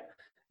 Yeah.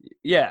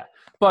 Yeah.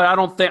 But I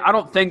don't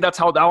think that's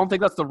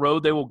the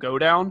road they will go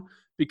down,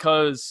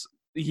 because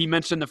he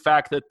mentioned the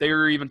fact that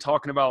they're even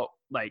talking about,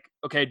 like,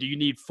 okay, do you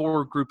need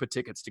 4 group of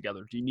tickets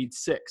together? Do you need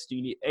 6? Do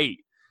you need 8?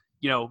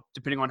 You know,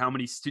 depending on how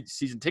many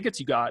season tickets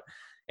you got.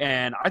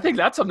 And I think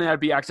that's something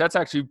that's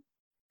actually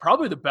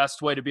probably the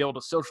best way to be able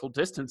to social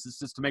distance, is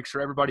just to make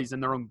sure everybody's in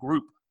their own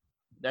group.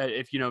 That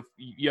if, you know,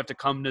 you have to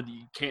come to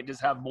you can't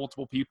just have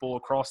multiple people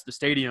across the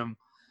stadium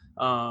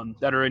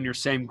that are in your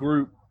same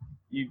group.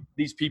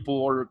 These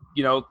people are,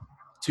 you know,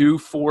 2,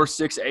 4,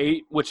 6,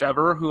 8,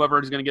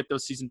 whoever is going to get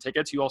those season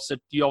tickets. You all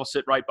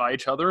sit right by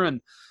each other,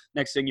 and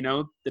next thing you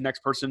know, the next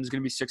person is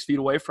going to be 6 feet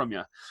away from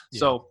you. Yeah.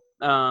 So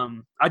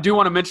I do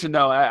want to mention,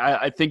 though,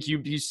 I think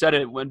you said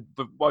it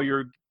while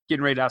you're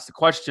getting ready to ask the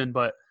question,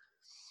 but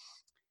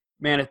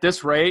man, at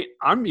this rate,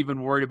 I'm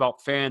even worried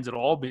about fans at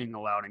all being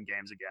allowed in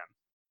games again.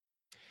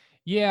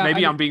 Yeah,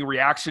 maybe I'm being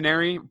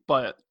reactionary,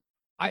 but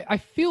I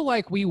feel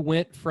like we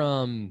went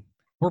from,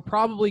 we're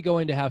probably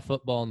going to have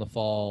football in the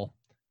fall,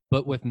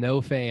 but with no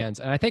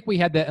fans. And I think we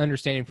had that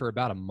understanding for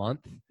about a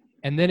month.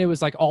 And then it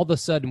was like all of a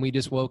sudden we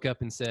just woke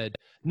up and said,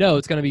 no,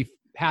 it's going to be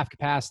half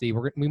capacity.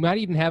 We might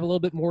even have a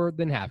little bit more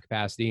than half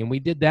capacity. And we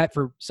did that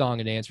for song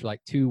and dance for like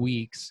 2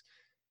 weeks.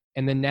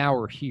 And then now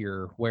we're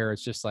here where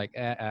it's just like,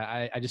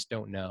 I just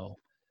don't know.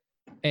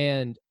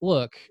 And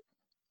look,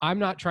 I'm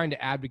not trying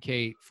to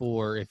advocate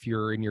for, if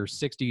you're in your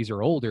 60s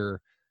or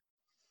older,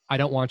 I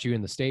don't want you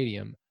in the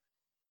stadium.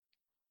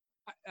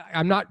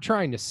 I'm not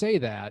trying to say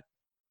that.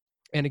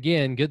 And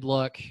again, good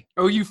luck.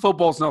 OU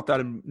football's not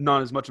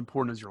as much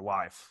important as your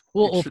life.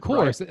 Well, of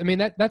course. Right? I mean,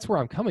 that's where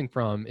I'm coming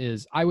from,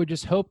 is I would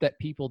just hope that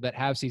people that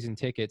have season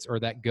tickets or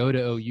that go to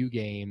OU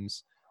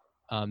games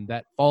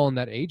that fall in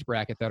that age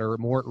bracket that are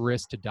more at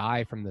risk to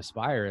die from this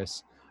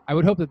virus, I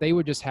would hope that they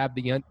would just have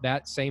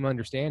that same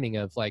understanding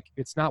of, like,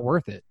 it's not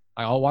worth it.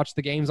 I'll watch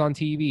the games on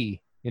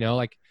TV. You know,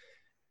 like,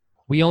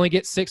 we only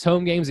get 6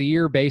 home games a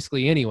year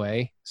basically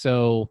anyway.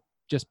 So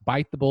just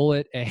bite the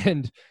bullet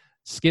and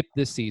skip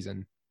this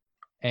season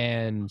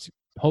and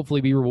hopefully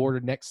be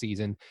rewarded next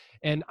season.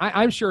 And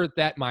I'm sure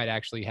that might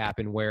actually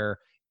happen, where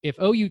if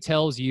OU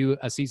tells you,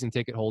 a season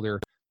ticket holder,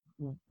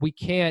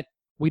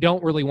 we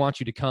don't really want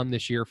you to come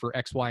this year for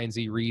X, Y, and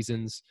Z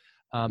reasons,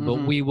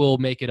 but we will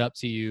make it up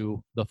to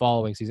you the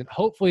following season.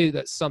 Hopefully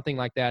that something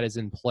like that is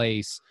in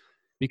place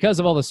because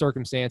of all the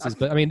circumstances.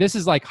 But I mean, this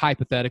is like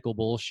hypothetical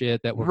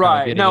bullshit that we're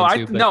right. Getting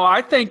into.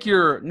 I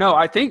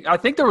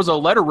think there was a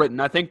letter written.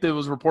 I think that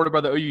was reported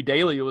by the OU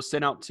Daily. It was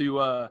sent out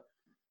to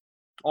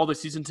all the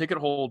season ticket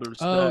holders.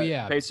 Oh,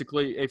 yeah.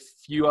 Basically, if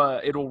you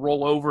it'll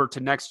roll over to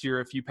next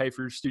year if you pay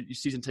for your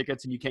season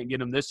tickets and you can't get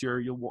them this year,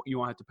 you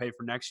won't have to pay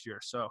for next year.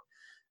 So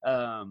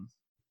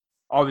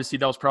obviously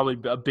that was probably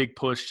a big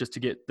push just to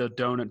get the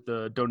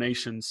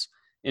donations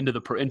into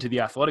the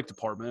athletic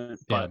department.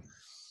 But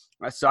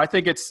so I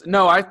think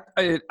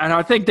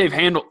I think they've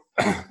handled.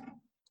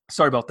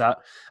 Sorry about that.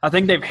 I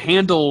think they've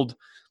handled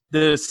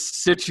this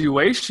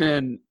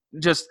situation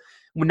just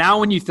now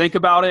when you think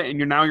about it, and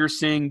you're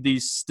seeing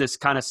this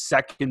kind of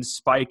second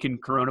spike in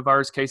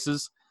coronavirus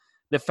cases.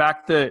 The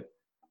fact that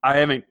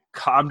I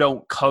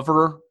don't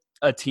cover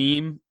a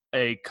team,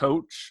 a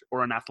coach,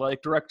 or an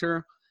athletic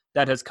director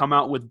that has come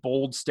out with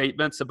bold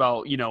statements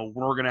about,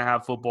 we're going to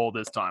have football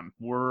this time.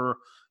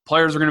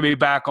 Players are going to be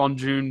back on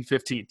June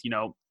 15th.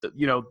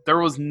 There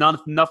was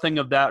nothing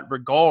of that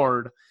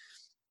regard.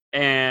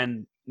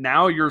 And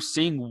now you're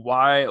seeing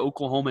why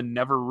Oklahoma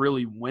never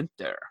really went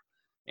there.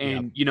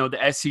 And,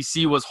 the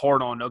SEC was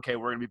hard on, okay,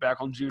 we're going to be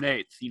back on June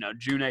 8th,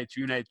 June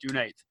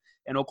 8th.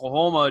 And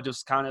Oklahoma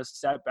just kind of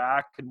sat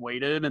back and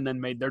waited and then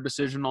made their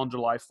decision on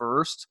July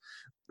 1st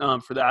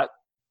for that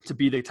to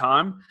be the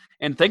time.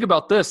 And think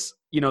about this,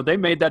 they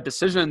made that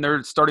decision.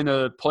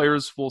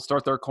 Players will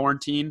start their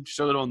quarantine,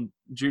 show it on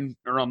June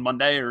or on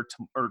Monday or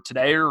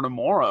today or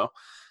tomorrow.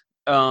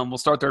 Will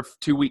start their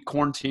 2-week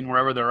quarantine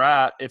wherever they're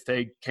at if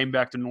they came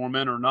back to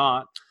Norman or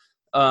not.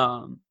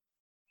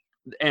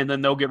 And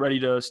then they'll get ready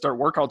to start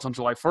workouts on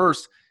July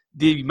 1st.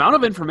 The amount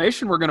of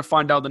information we're going to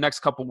find out the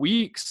next couple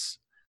weeks,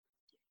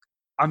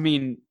 I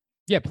mean,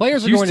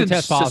 players are going to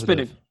test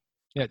positive.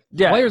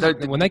 Players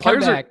when they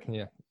come back,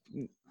 and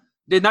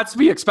that's to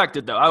be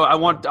expected, though. I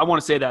want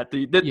to say that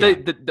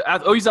the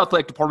OU's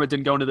athletic department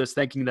didn't go into this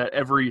thinking that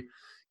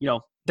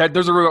that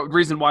there's a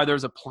reason why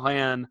there's a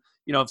plan.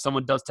 If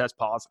someone does test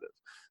positive.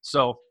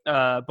 So,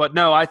 but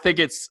no, I think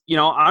it's,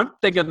 I'm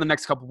thinking the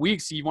next couple of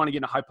weeks, you want to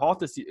get into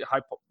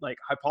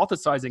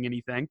hypothesizing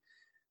anything.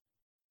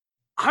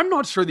 I'm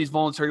not sure these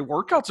voluntary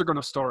workouts are going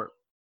to start.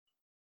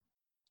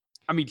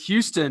 I mean,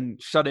 Houston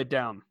shut it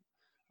down.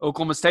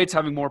 Oklahoma State's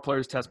having more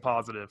players test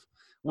positive.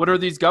 What are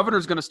these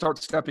governors going to start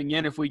stepping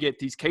in if we get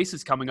these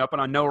cases coming up?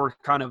 And I know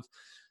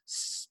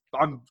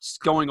I'm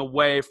going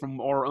away from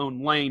our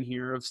own lane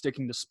here of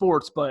sticking to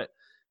sports, but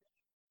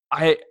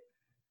I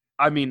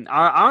don't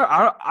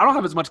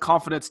have as much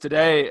confidence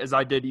today as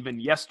I did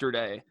even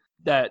yesterday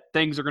that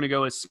things are going to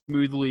go as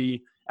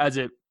smoothly as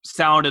it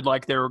sounded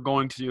like they were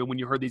going to when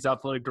you heard these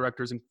athletic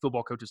directors and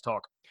football coaches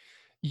talk.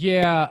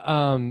 Yeah,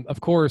 of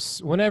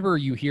course, whenever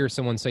you hear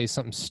someone say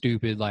something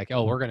stupid like,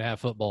 oh, we're going to have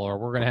football or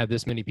we're going to have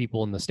this many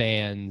people in the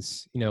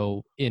stands,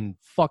 in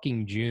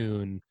fucking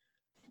June,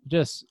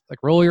 just like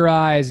roll your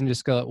eyes and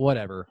just go,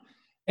 whatever.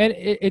 And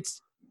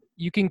it's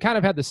you can kind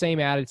of have the same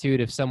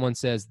attitude if someone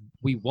says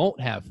we won't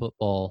have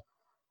football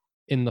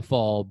in the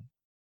fall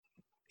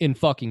in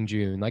fucking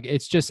June. Like,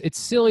 it's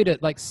silly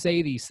to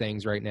say these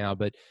things right now.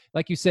 But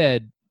like you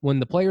said, when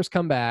the players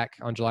come back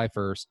on July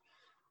 1st,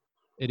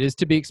 it is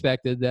to be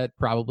expected that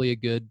probably a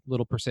good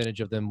little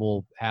percentage of them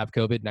will have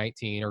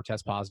COVID-19 or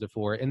test positive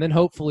for it. And then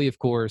hopefully, of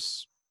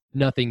course,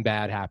 nothing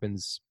bad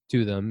happens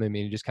to them. I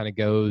mean, it just kind of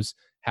goes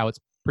how it's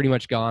pretty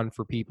much gone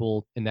for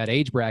people in that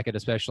age bracket,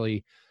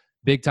 especially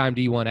big time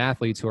D1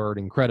 athletes who are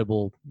in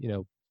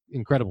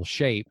incredible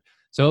shape.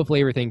 So hopefully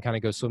everything kind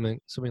of goes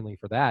swimmingly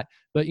for that.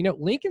 But,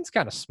 Lincoln's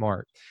kind of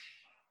smart.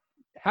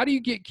 How do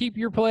you keep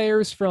your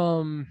players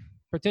from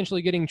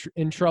potentially getting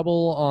in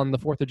trouble on the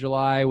 4th of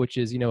July, which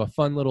is, a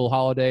fun little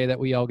holiday that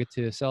we all get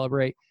to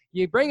celebrate?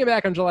 You bring it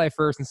back on July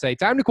 1st and say,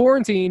 time to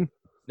quarantine.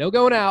 No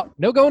going out.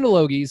 No going to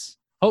Logies.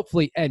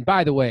 Hopefully. And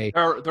by the way,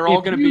 they're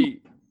all going to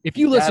be. If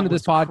you listen to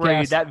this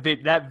podcast,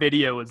 that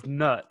video is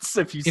nuts.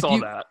 If you saw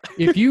that,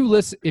 if you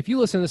listen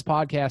to this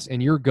podcast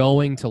and you're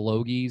going to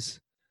Logies,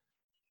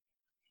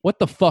 what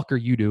the fuck are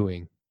you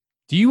doing?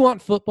 Do you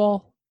want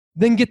football?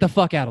 Then get the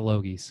fuck out of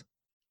Logies.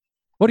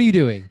 What are you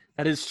doing?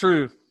 That is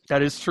true.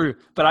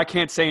 But I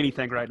can't say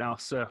anything right now.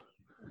 So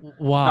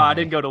why? No, I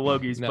didn't go to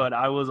Logies, but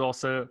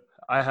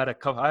I had a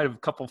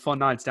couple fun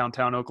nights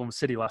downtown Oklahoma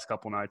City last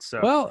couple nights. So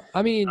well,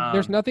 I mean,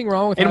 there's nothing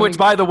wrong with. Which,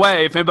 by the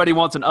way, if anybody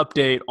wants an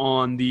update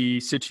on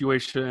the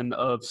situation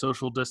of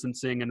social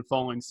distancing and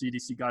following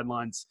CDC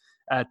guidelines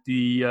at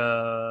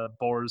the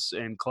bars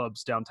and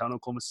clubs downtown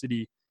Oklahoma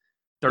City,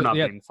 they're not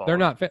being followed.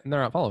 They're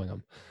not following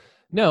them.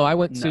 No, I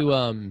went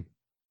to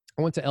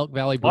Elk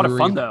Valley Brewery. A lot of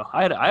fun though.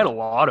 I had a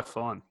lot of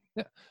fun.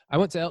 Yeah, I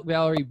went to Elk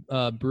Valley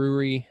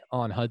Brewery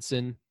on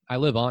Hudson. I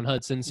live on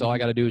Hudson, so all I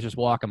got to do is just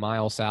walk a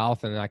mile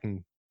south, and I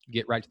can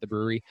get right to the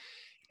brewery.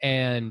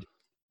 And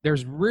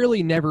there's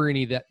really never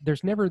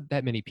there's never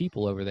that many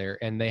people over there.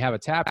 And they have a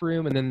tap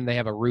room, and then they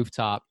have a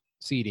rooftop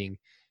seating.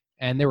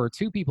 And there were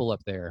 2 people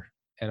up there,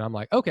 and I'm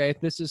like, okay,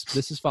 this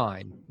is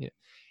fine. Yeah.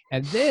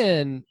 And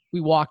then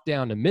we walked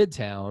down to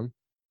Midtown,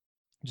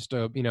 just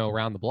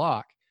around the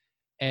block,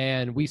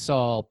 and we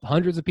saw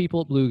hundreds of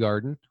people at Blue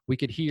Garden. We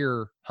could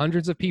hear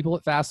hundreds of people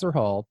at Fassler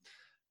Hall.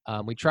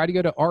 We tried to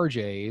go to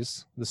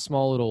RJ's, the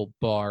small little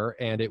bar,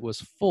 and it was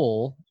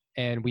full.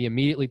 And we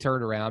immediately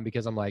turned around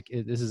because I'm like,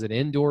 this is an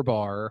indoor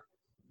bar,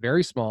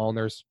 very small, and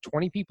there's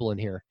 20 people in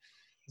here.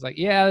 It's like,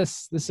 yeah,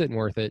 this isn't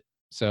worth it.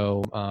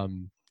 So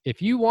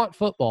if you want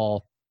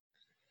football,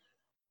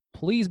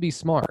 please be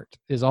smart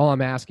is all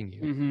I'm asking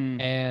you.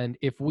 Mm-hmm. And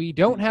if we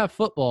don't have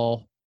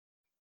football,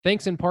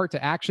 thanks in part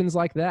to actions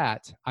like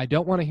that, I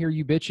don't want to hear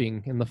you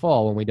bitching in the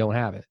fall when we don't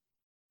have it.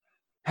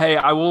 Hey,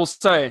 I will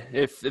say,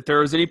 if there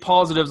was any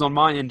positives on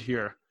my end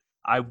here,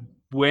 I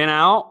went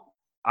out,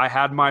 I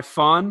had my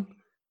fun,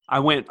 I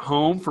went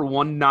home for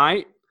one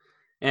night,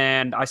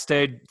 and I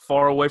stayed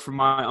far away from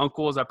my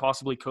uncle as I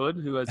possibly could,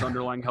 who has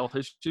underlying health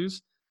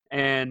issues,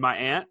 and my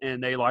aunt,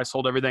 and they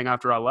sold everything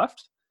after I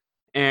left.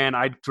 And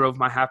I drove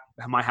my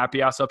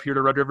happy ass up here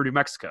to Red River, New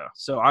Mexico.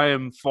 So I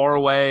am far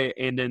away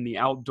and in the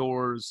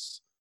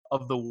outdoors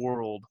of the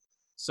world.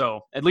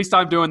 So at least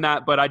I'm doing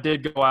that, but I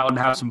did go out and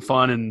have some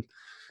fun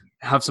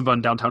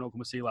downtown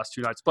Oklahoma City last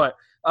 2 nights. But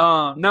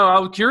no, I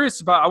was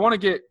curious about. I want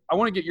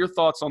to get your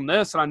thoughts on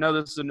this. And I know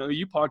this is an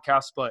OU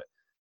podcast, but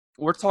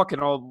we're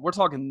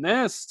talking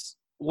this.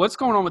 What's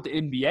going on with the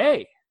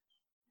NBA?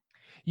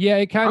 Yeah,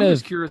 I'm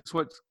just curious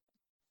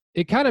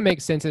it kind of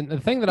makes sense. And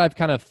the thing that I've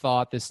kind of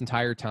thought this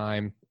entire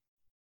time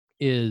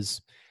is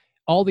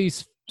all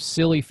these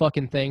silly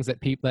fucking things that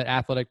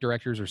athletic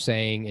directors are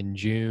saying in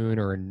June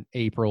or in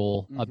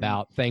April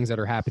about things that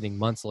are happening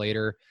months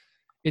later.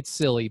 It's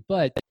silly,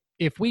 but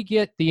if we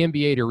get the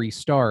NBA to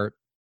restart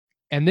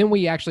and then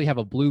we actually have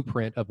a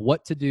blueprint of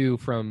what to do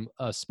from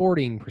a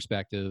sporting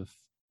perspective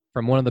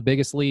from one of the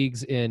biggest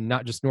leagues in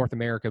not just North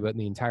America, but in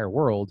the entire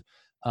world,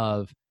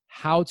 of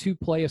how to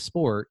play a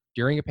sport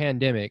during a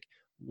pandemic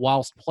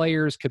whilst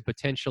players could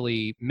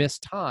potentially miss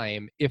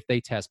time if they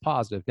test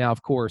positive. Now,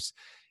 of course,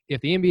 if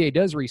the NBA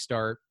does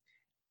restart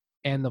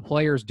and the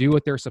players do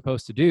what they're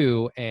supposed to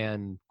do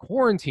and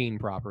quarantine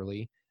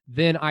properly,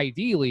 then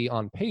ideally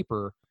on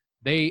paper,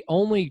 they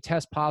only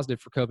test positive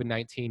for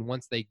COVID-19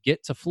 once they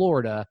get to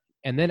Florida.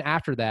 And then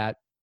after that,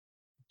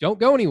 don't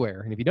go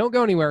anywhere. And if you don't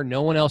go anywhere,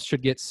 no one else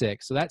should get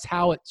sick. So that's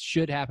how it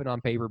should happen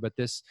on paper. But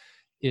this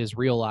is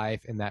real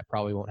life, and that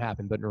probably won't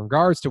happen. But in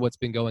regards to what's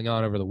been going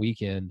on over the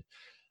weekend,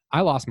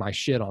 I lost my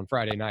shit on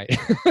Friday night.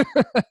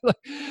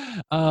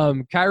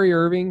 Kyrie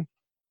Irving,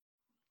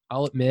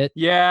 I'll admit.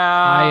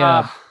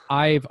 Yeah.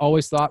 I've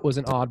always thought was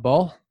an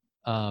oddball.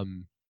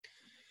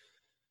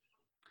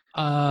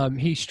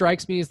 He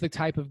strikes me as the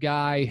type of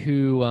guy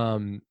who,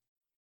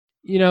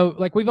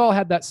 like we've all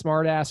had that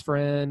smart ass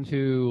friend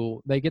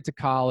who they get to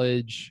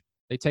college,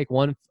 they take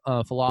one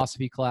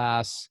philosophy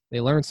class,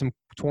 they learn some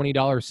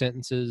 $20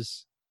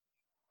 sentences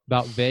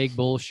about vague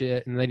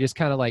bullshit, and they just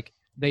kind of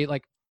they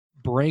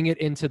bring it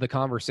into the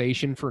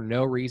conversation for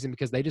no reason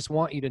because they just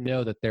want you to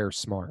know that they're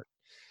smart.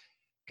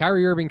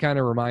 Kyrie Irving kind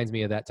of reminds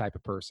me of that type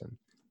of person.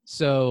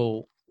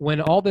 So when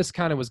all this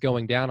kind of was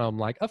going down, I'm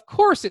like, of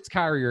course it's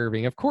Kyrie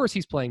Irving. Of course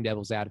he's playing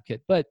devil's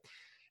advocate. But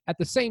at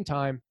the same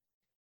time,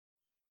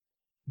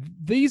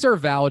 these are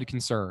valid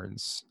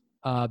concerns.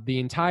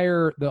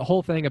 The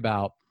whole thing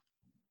about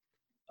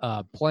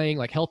playing,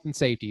 like health and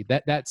safety,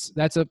 that's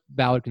a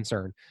valid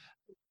concern.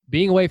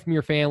 Being away from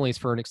your families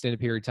for an extended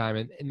period of time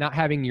and not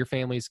having your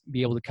families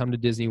be able to come to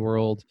Disney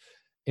World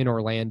in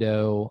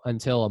Orlando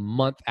until a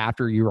month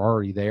after you're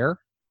already there.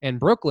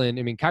 And Brooklyn,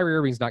 I mean, Kyrie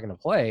Irving's not going to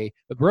play,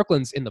 but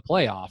Brooklyn's in the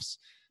playoffs.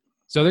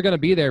 So they're going to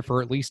be there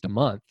for at least a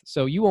month.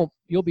 So you'll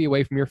be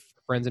away from your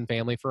friends and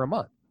family for a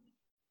month.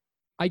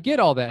 I get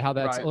all that, how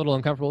that's a little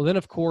uncomfortable. Then,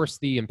 of course,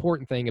 the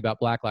important thing about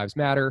Black Lives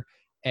Matter,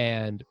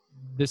 and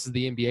this is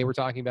the NBA we're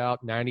talking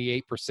about,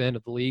 98%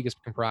 of the league is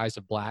comprised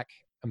of Black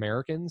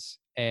Americans.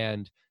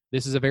 And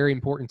this is a very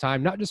important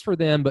time, not just for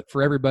them, but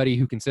for everybody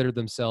who considered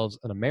themselves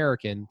an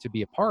American to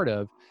be a part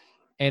of.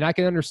 And I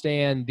can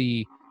understand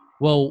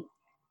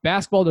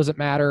basketball doesn't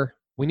matter.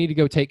 We need to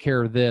go take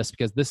care of this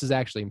because this is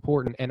actually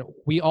important. And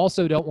we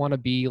also don't want to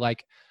be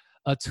like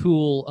a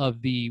tool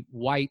of the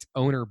white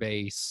owner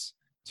base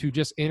to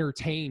just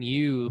entertain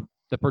you,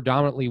 the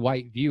predominantly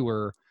white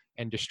viewer,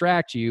 and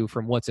distract you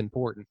from what's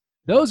important.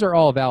 Those are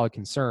all valid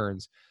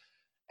concerns.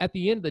 At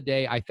the end of the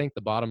day, I think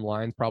the bottom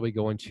line is probably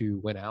going to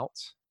win out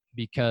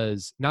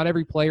because not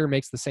every player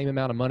makes the same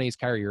amount of money as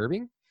Kyrie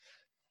Irving.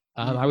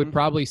 I would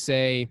probably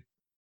say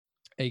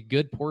a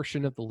good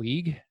portion of the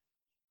league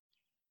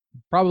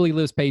probably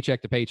lives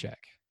paycheck to paycheck.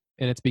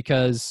 And it's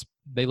because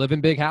they live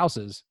in big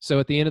houses. So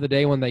at the end of the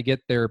day, when they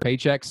get their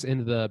paychecks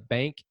into the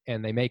bank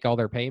and they make all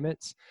their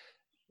payments,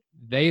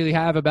 they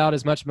have about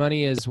as much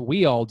money as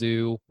we all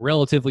do,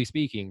 relatively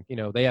speaking.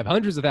 They have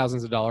hundreds of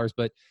thousands of dollars,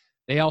 but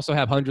they also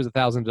have hundreds of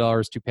thousands of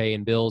dollars to pay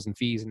in bills and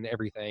fees and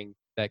everything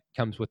that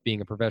comes with being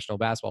a professional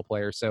basketball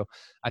player. So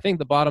I think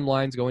the bottom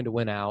line is going to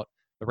win out.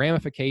 The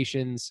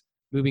ramifications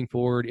moving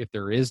forward, if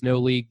there is no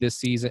league this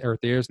season or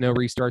if there's no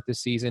restart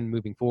this season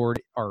moving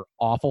forward, are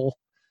awful.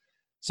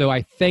 So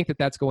I think that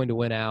that's going to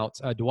win out.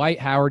 Dwight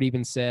Howard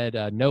even said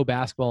no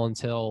basketball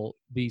until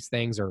these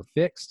things are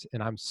fixed.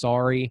 And I'm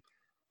sorry,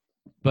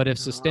 but if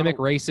systemic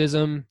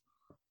racism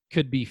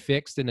could be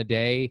fixed in a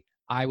day,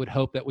 I would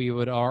hope that we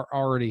would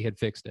already had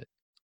fixed it.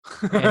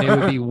 And it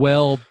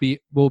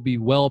would be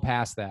well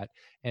past that.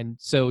 And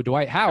so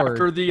Dwight Howard,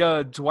 after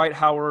the Dwight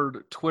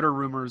Howard Twitter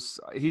rumors,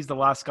 he's the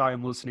last guy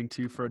I'm listening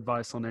to for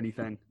advice on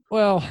anything.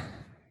 Well,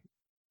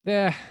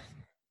 yeah,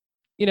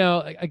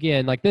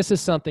 again, like this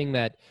is something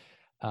that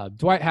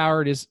Dwight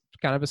Howard is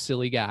kind of a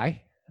silly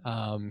guy.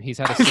 He's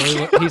had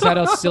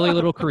a silly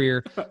little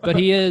career, but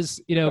he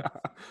is,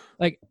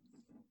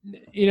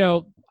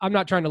 I'm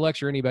not trying to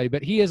lecture anybody,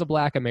 but he is a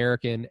Black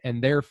American,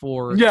 and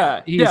therefore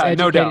no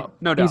doubt.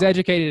 He's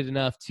educated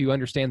enough to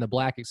understand the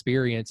Black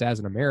experience as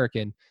an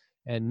American,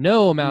 and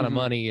no amount of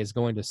money is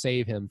going to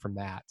save him from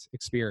that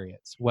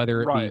experience,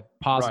 whether it be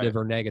positive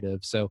or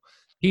negative. So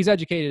he's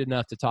educated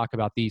enough to talk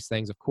about these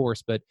things, of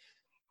course, but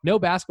no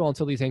basketball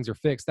until these things are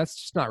fixed. That's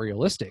just not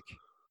realistic.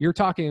 You're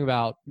talking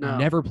about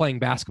never playing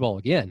basketball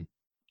again.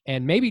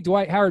 And maybe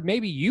Dwight Howard,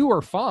 maybe you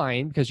are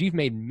fine because you've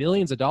made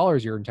millions of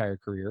dollars your entire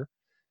career.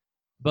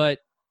 But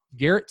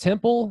Garrett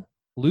Temple,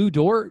 Lou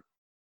Dort,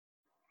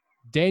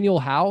 Daniel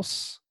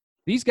House,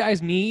 these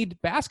guys need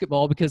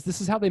basketball because this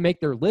is how they make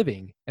their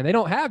living, and they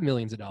don't have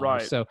millions of dollars.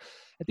 Right. So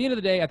at the end of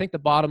the day, I think the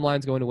bottom line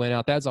is going to win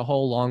out. That's a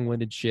whole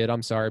long-winded shit.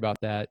 I'm sorry about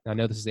that. I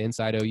know this is the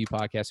Inside OU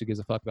podcast. Who gives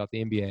a fuck about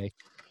the NBA?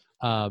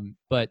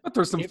 But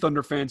there's some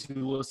Thunder fans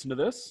who listen to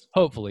this.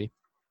 Hopefully.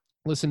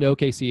 Listen to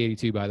OKC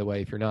 82, by the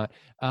way, if you're not.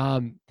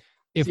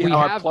 If See we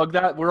how have, I plug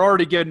that,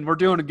 we're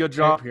doing a good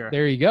job here.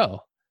 There you go.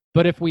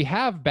 But if we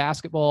have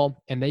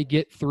basketball and they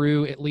get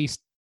through at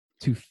least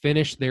to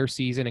finish their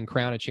season and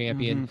crown a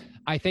champion,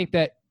 I think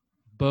that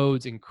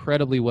bodes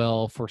incredibly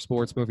well for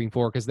sports moving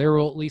forward because there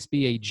will at least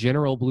be a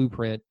general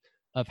blueprint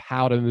of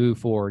how to move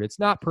forward. It's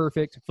not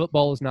perfect.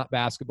 Football is not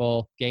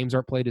basketball. Games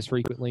aren't played as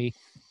frequently.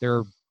 There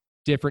are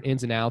different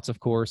ins and outs, of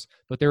course,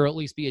 but there will at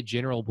least be a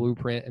general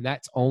blueprint, and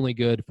that's only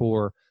good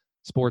for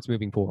sports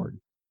moving forward.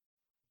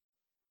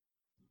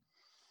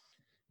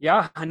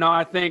 Yeah,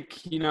 I think,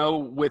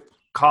 with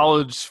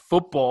college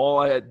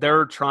football,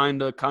 they're trying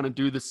to kind of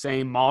do the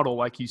same model,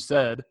 like you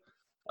said,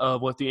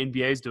 of what the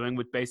NBA is doing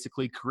with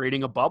basically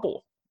creating a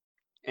bubble.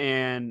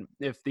 And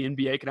if the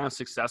NBA can have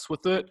success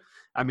with it,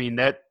 I mean,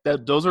 that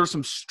those are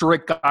some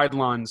strict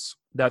guidelines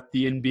that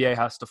the NBA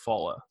has to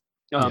follow.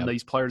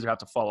 These players have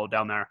to follow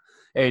down there.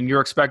 And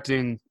you're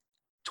expecting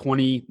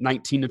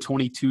 19 to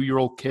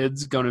 22-year-old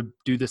kids going to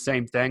do the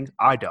same thing?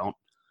 I don't.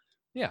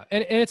 Yeah,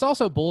 and it's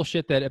also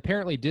bullshit that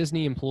apparently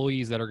Disney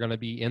employees that are going to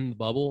be in the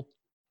bubble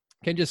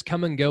can just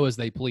come and go as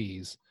they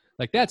please.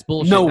 Like, that's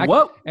bullshit. No,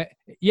 what?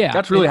 Yeah.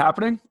 That's really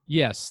happening?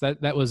 Yes,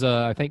 that was,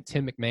 I think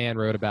Tim McMahon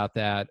wrote about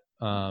that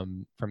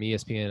from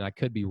ESPN. I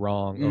could be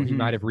wrong, or he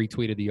might have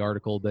retweeted the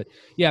article. But,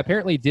 yeah,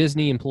 apparently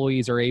Disney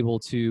employees are able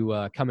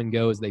to come and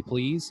go as they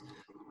please,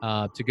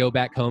 to go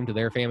back home to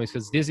their families,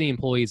 because Disney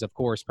employees, of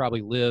course,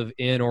 probably live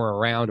in or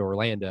around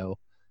Orlando.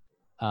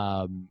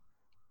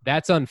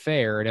 That's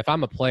unfair. And if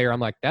I'm a player, I'm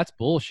like, that's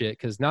bullshit,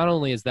 because not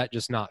only is that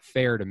just not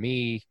fair to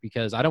me,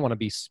 because I don't want to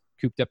be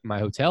cooped up in my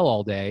hotel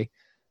all day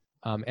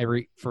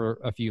for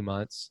a few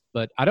months,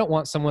 but I don't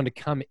want someone to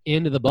come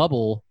into the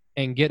bubble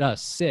and get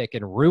us sick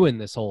and ruin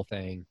this whole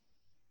thing.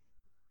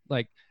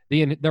 Like,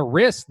 the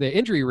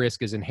injury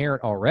risk is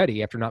inherent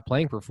already after not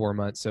playing for 4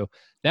 months. So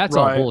that's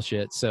all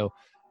bullshit. So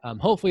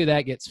hopefully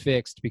that gets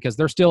fixed, because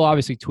they're still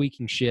obviously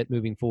tweaking shit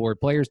moving forward.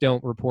 Players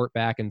don't report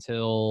back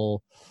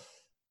until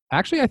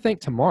actually, I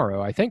think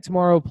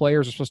tomorrow.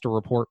 Players are supposed to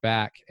report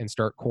back and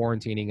start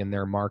quarantining in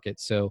their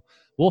markets. So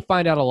we'll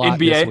find out a lot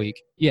this week.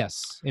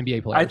 Yes,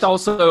 NBA players.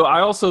 I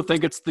also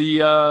think it's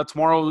the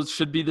tomorrow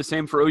should be the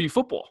same for OU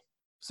football.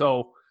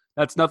 So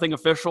that's nothing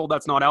official.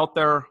 That's not out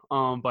there.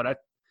 But I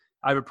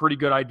have a pretty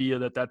good idea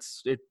that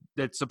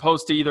it's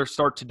supposed to either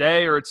start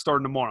today or it's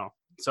starting tomorrow.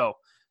 So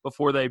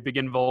before they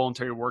begin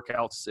voluntary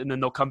workouts, and then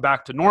they'll come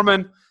back to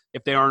Norman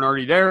if they aren't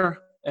already there,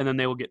 and then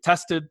they will get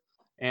tested.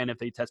 And if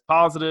they test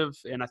positive,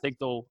 and I think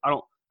I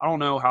don't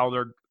know how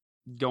they're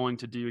going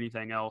to do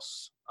anything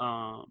else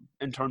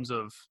in terms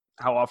of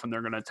how often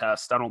they're going to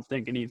test. I don't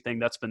think anything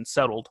that's been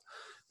settled,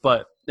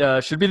 but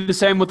should be the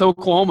same with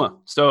Oklahoma.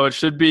 So we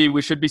should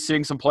be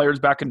seeing some players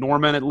back in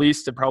Norman at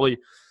least, and probably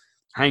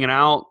hanging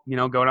out,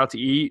 going out to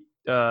eat,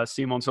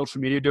 see them on social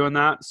media doing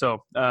that.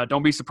 So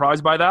don't be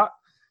surprised by that.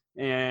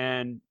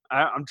 And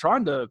I'm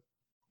trying to,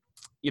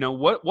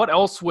 what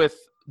else with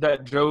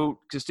that Joe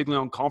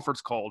Castiglione conference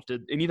call?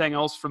 Did anything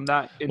else from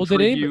that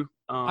intrigue you?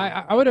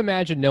 I would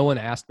imagine no one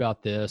asked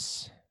about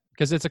this,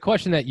 because it's a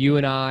question that you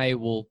and I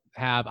will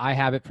have. I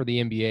have it for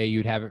the NBA.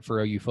 You'd have it for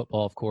OU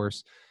football, of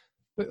course.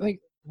 But, like,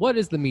 what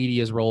is the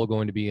media's role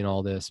going to be in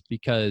all this?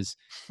 Because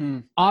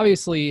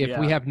obviously if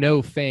we have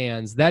no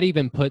fans, that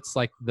even puts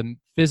like the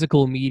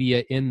physical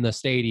media in the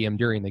stadium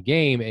during the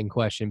game in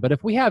question. But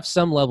if we have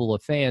some level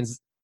of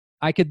fans,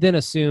 I could then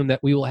assume that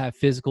we will have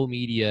physical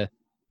media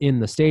in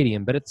the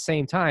stadium. But at the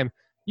same time,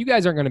 you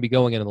guys aren't going to be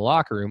going into the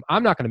locker room.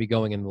 I'm not going to be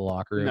going into the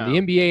locker room. No. The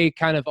NBA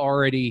kind of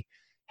already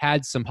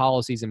had some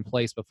policies in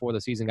place before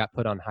the season got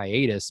put on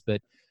hiatus, but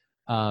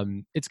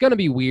it's going to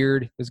be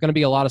weird. There's going to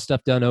be a lot of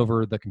stuff done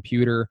over the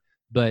computer.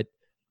 But,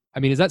 I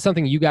mean, is that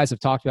something you guys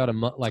have talked about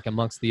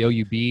amongst the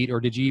OU beat,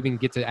 or did you even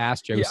get to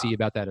ask Josie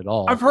about that at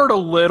all? I've heard a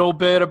little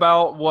bit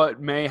about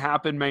what may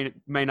happen,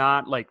 may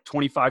not, like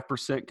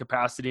 25%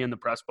 capacity in the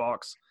press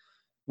box,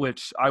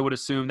 which I would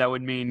assume that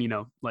would mean,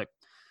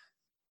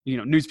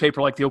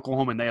 newspaper like the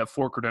Oklahoman, they have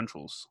 4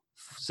 credentials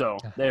So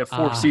they have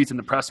 4 seats in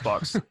the press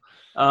box.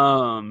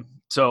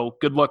 So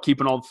good luck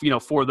keeping all,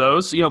 4 of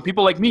those.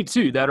 People like me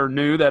too that are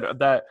new,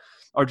 that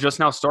are just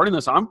now starting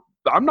this. I'm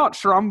not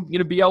sure I'm going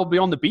to be able to be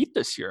on the beat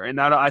this year. And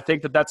I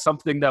think that's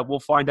something that we'll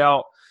find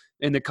out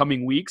in the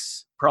coming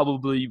weeks,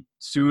 probably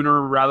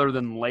sooner rather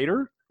than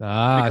later.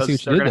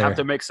 Because they're going to have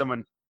to make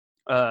someone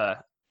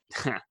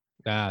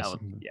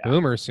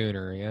boomer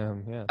sooner.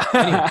 Yeah.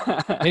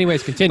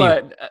 Anyways, continue.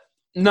 But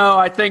no,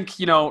 I think,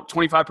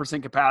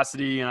 25%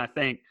 capacity. And I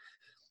think,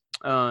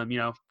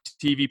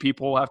 TV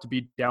people have to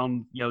be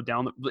down,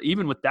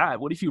 even with that,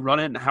 what if you run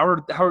it? How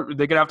are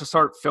they going to have to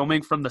start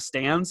filming from the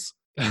stands?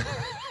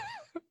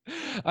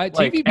 Like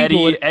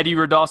TV Eddie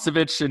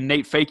Radosevich and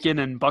Nate Fakin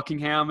and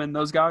Buckingham and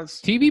those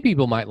guys. TV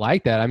people might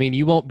like that. I mean,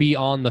 you won't be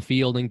on the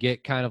field and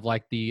get kind of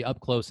like the up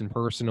close and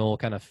personal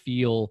kind of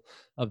feel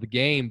of the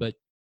game, but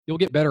you'll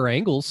get better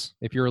angles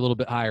if you're a little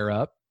bit higher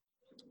up.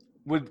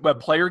 Would a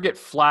player get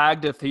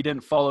flagged if he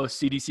didn't follow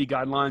CDC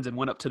guidelines and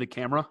went up to the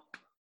camera?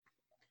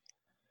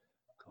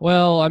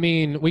 Well, I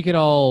mean, we can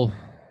all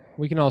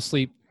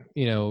sleep,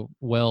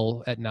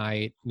 well at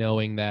night,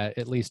 knowing that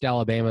at least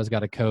Alabama's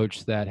got a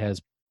coach that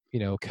has,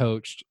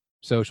 coached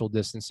social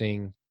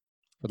distancing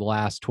for the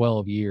last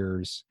 12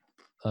 years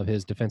of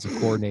his defensive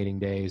coordinating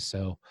days.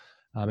 So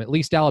at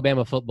least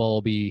Alabama football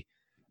will be,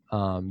 the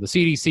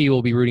CDC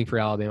will be rooting for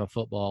Alabama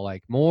football,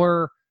 like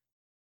more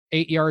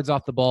 8 yards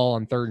off the ball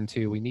on 3rd and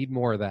 2. We need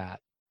more of that.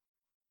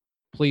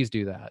 Please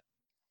do that.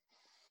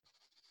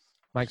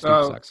 Mike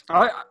Stoops sucks.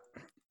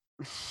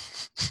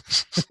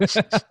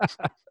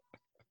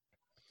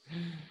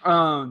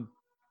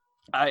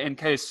 In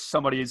case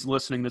somebody is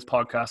listening to this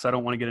podcast, I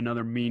don't want to get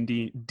another mean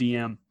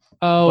DM.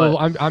 Oh,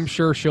 but I'm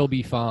sure she'll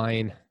be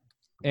fine.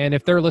 And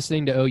if they're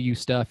listening to OU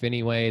stuff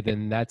anyway,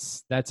 then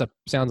that's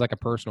sounds like a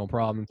personal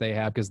problem they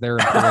have because they're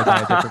employed by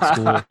a different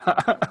school.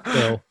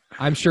 So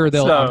I'm sure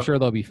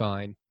they'll be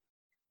fine.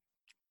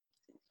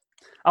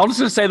 I'm just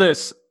gonna say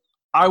this: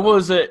 I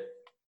was at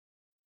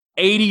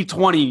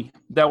 80-20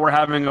 that we're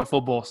having a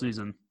football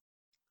season.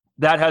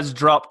 That has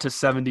dropped to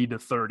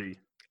 70-30.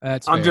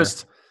 That's fair.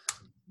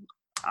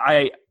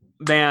 I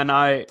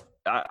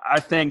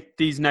think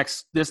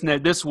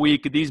this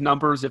week, these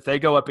numbers, if they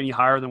go up any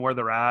higher than where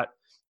they're at,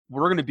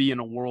 we're going to be in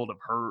a world of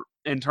hurt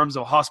in terms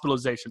of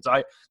hospitalizations.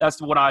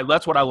 That's what I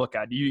look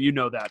at. You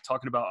know that,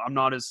 talking about, I'm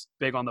not as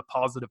big on the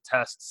positive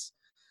tests.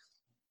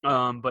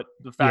 But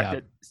the fact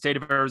that state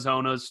of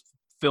Arizona is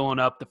filling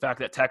up, the fact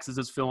that Texas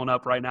is filling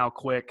up right now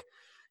quick,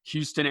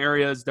 Houston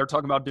areas, they're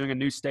talking about doing a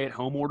new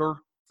stay-at-home order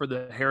for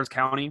the Harris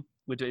County,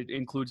 which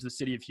includes the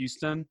city of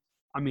Houston.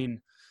 I mean,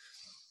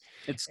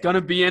 it's going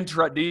to be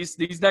interesting.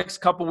 These next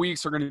couple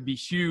weeks are going to be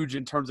huge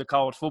in terms of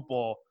college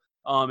football.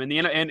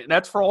 And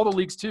that's for all the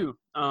leagues too.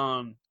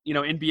 NBA,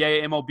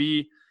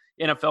 MLB,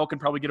 NFL can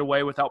probably get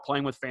away without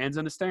playing with fans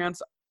in the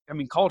stands. I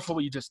mean, college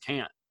football, you just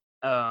can't.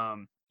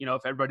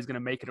 If everybody's going to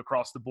make it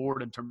across the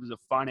board in terms of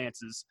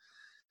finances.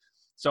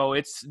 So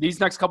these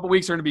next couple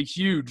weeks are going to be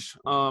huge,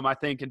 I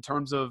think, in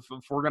terms of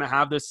if we're going to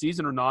have this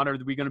season or not. Are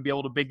we going to be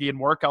able to begin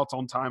workouts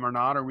on time or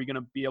not? Are we going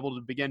to be able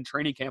to begin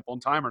training camp on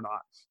time or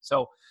not?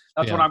 So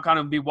that's what I'm kind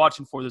of be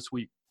watching for this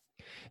week.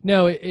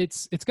 No,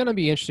 it's going to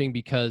be interesting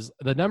because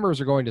the numbers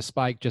are going to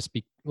spike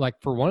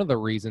for one of the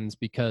reasons,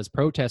 because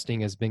protesting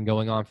has been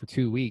going on for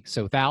 2 weeks.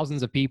 So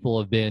thousands of people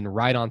have been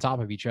right on top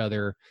of each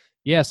other.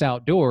 Yes,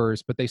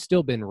 outdoors, but they've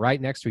still been right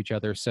next to each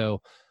other.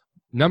 So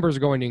numbers are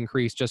going to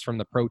increase just from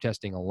the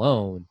protesting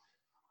alone.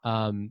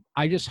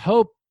 I just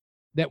hope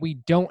that we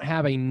don't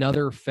have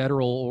another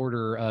federal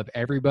order of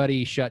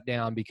everybody shut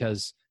down,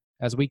 because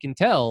as we can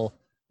tell,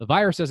 the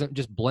virus doesn't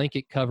just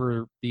blanket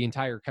cover the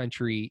entire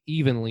country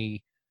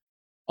evenly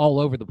all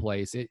over the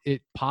place.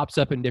 It pops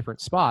up in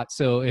different spots.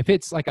 So if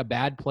it's like a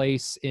bad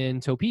place in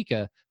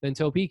Topeka, then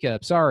Topeka,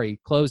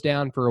 close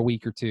down for a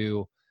week or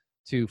two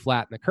to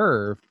flatten the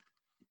curve.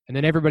 And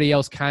then everybody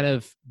else kind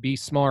of be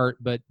smart,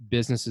 but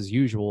business as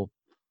usual.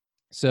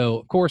 So,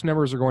 of course,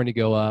 numbers are going to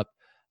go up.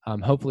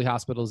 Hopefully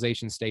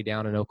hospitalizations stay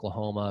down in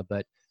Oklahoma,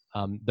 but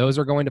those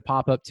are going to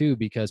pop up too,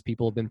 because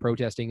people have been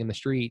protesting in the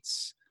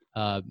streets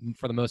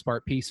for the most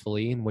part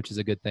peacefully, which is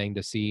a good thing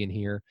to see and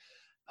hear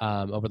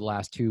over the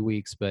last 2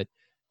 weeks. But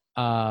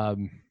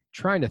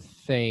trying to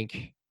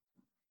think,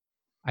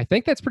 I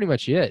think that's pretty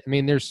much it. I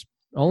mean, there's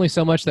only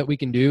so much that we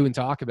can do and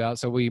talk about.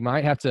 So we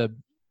might have to,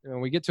 when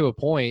we get to a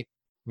point,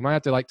 we might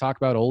have to talk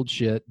about old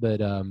shit. But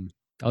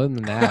other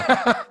than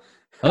that,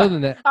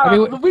 I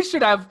mean, we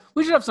should have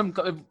some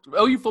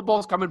OU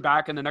football's coming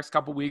back in the next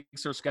couple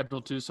weeks or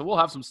scheduled to, so we'll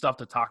have some stuff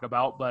to talk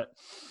about. But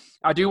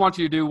I do want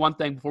you to do one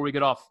thing before we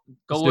get off.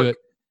 Go look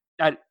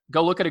at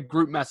a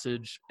group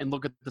message and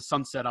look at the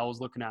sunset I was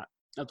looking at.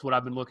 That's what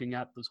I've been looking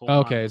at this whole time.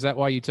 Okay, is that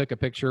why you took a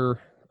picture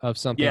of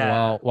something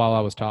while I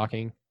was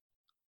talking?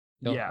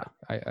 No, yeah.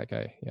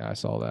 I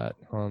saw that.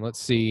 Hold on, let's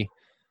see.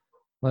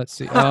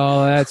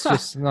 Oh, that's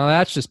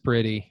just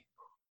pretty.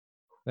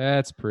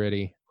 That's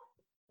pretty.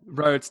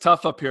 Bro, it's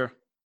tough up here.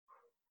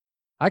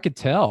 I could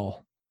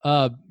tell.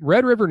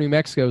 Red River, New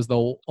Mexico is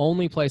the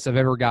only place I've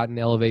ever gotten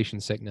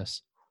elevation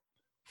sickness.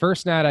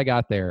 First night I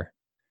got there,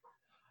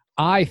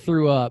 I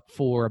threw up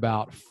for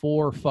about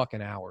 4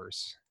 fucking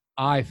hours.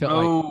 I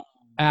felt like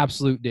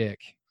absolute dick.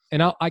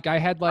 And I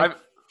had like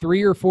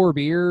 3 or 4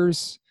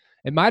 beers.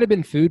 It might have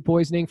been food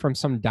poisoning from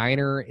some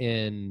diner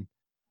in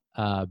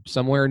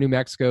somewhere in New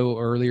Mexico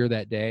earlier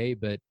that day,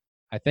 but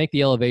I think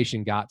the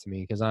elevation got to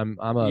me because I'm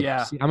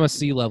a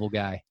sea level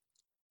guy.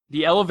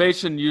 The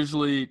elevation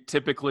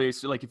typically,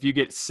 so like if you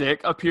get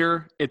sick up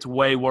here, it's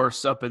way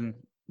worse up in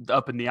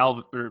the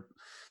altitude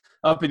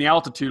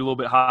a little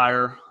bit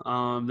higher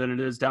than it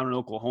is down in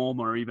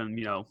Oklahoma or even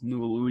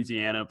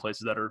Louisiana,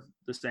 places that are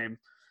the same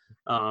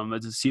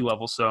as the sea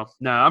level. So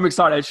no, I'm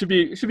excited. It should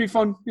be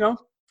fun.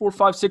 4,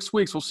 5, 6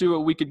 weeks. We'll see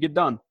what we could get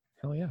done.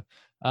 Hell yeah.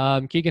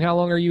 Kegan, how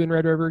long are you in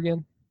Red River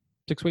again?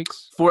 6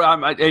 weeks?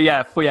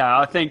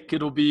 I think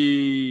it'll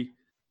be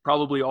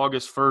probably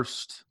August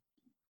 1st.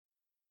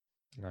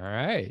 All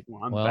right.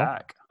 Well, I'm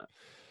back.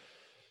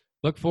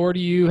 Look forward to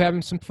you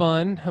having some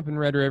fun up in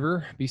Red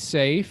River. Be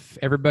safe.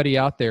 Everybody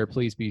out there,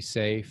 please be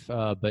safe.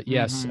 But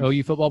yes,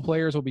 OU football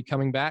players will be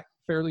coming back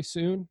fairly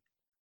soon.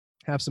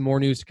 Have some more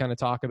news to kind of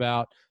talk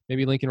about.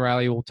 Maybe Lincoln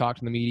Riley will talk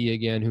to the media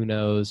again. Who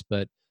knows?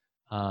 But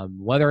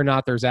whether or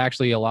not there's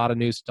actually a lot of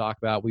news to talk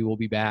about, we will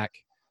be back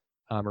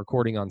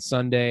recording on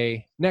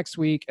Sunday next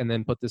week and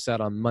then put this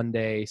out on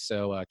Monday.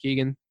 So,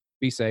 Kegan,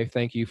 be safe.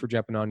 Thank you for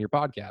jumping on your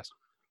podcast.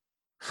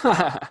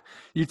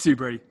 You too,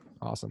 Brady.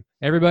 Awesome.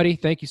 Everybody,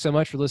 thank you so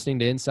much for listening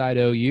to Inside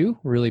OU.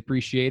 Really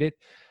appreciate it.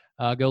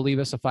 Go leave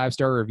us a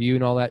 5-star review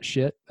and all that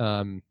shit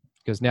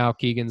because now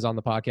Keegan's on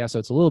the podcast, so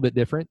it's a little bit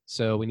different.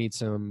 So we need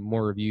some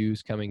more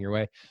reviews coming your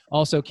way.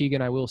 Also,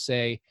 Kegan, I will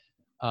say,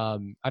 I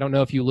don't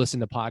know if you listen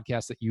to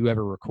podcasts that you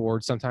ever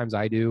record. Sometimes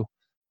I do.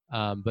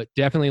 But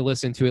definitely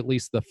listen to at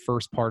least the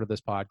first part of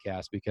this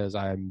podcast because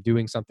I'm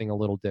doing something a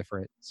little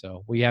different.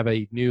 So we have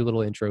a new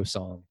little intro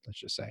song, let's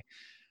just say.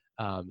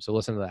 So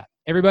listen to that.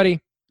 Everybody,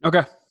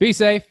 okay. Be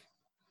safe,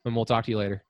 and we'll talk to you later.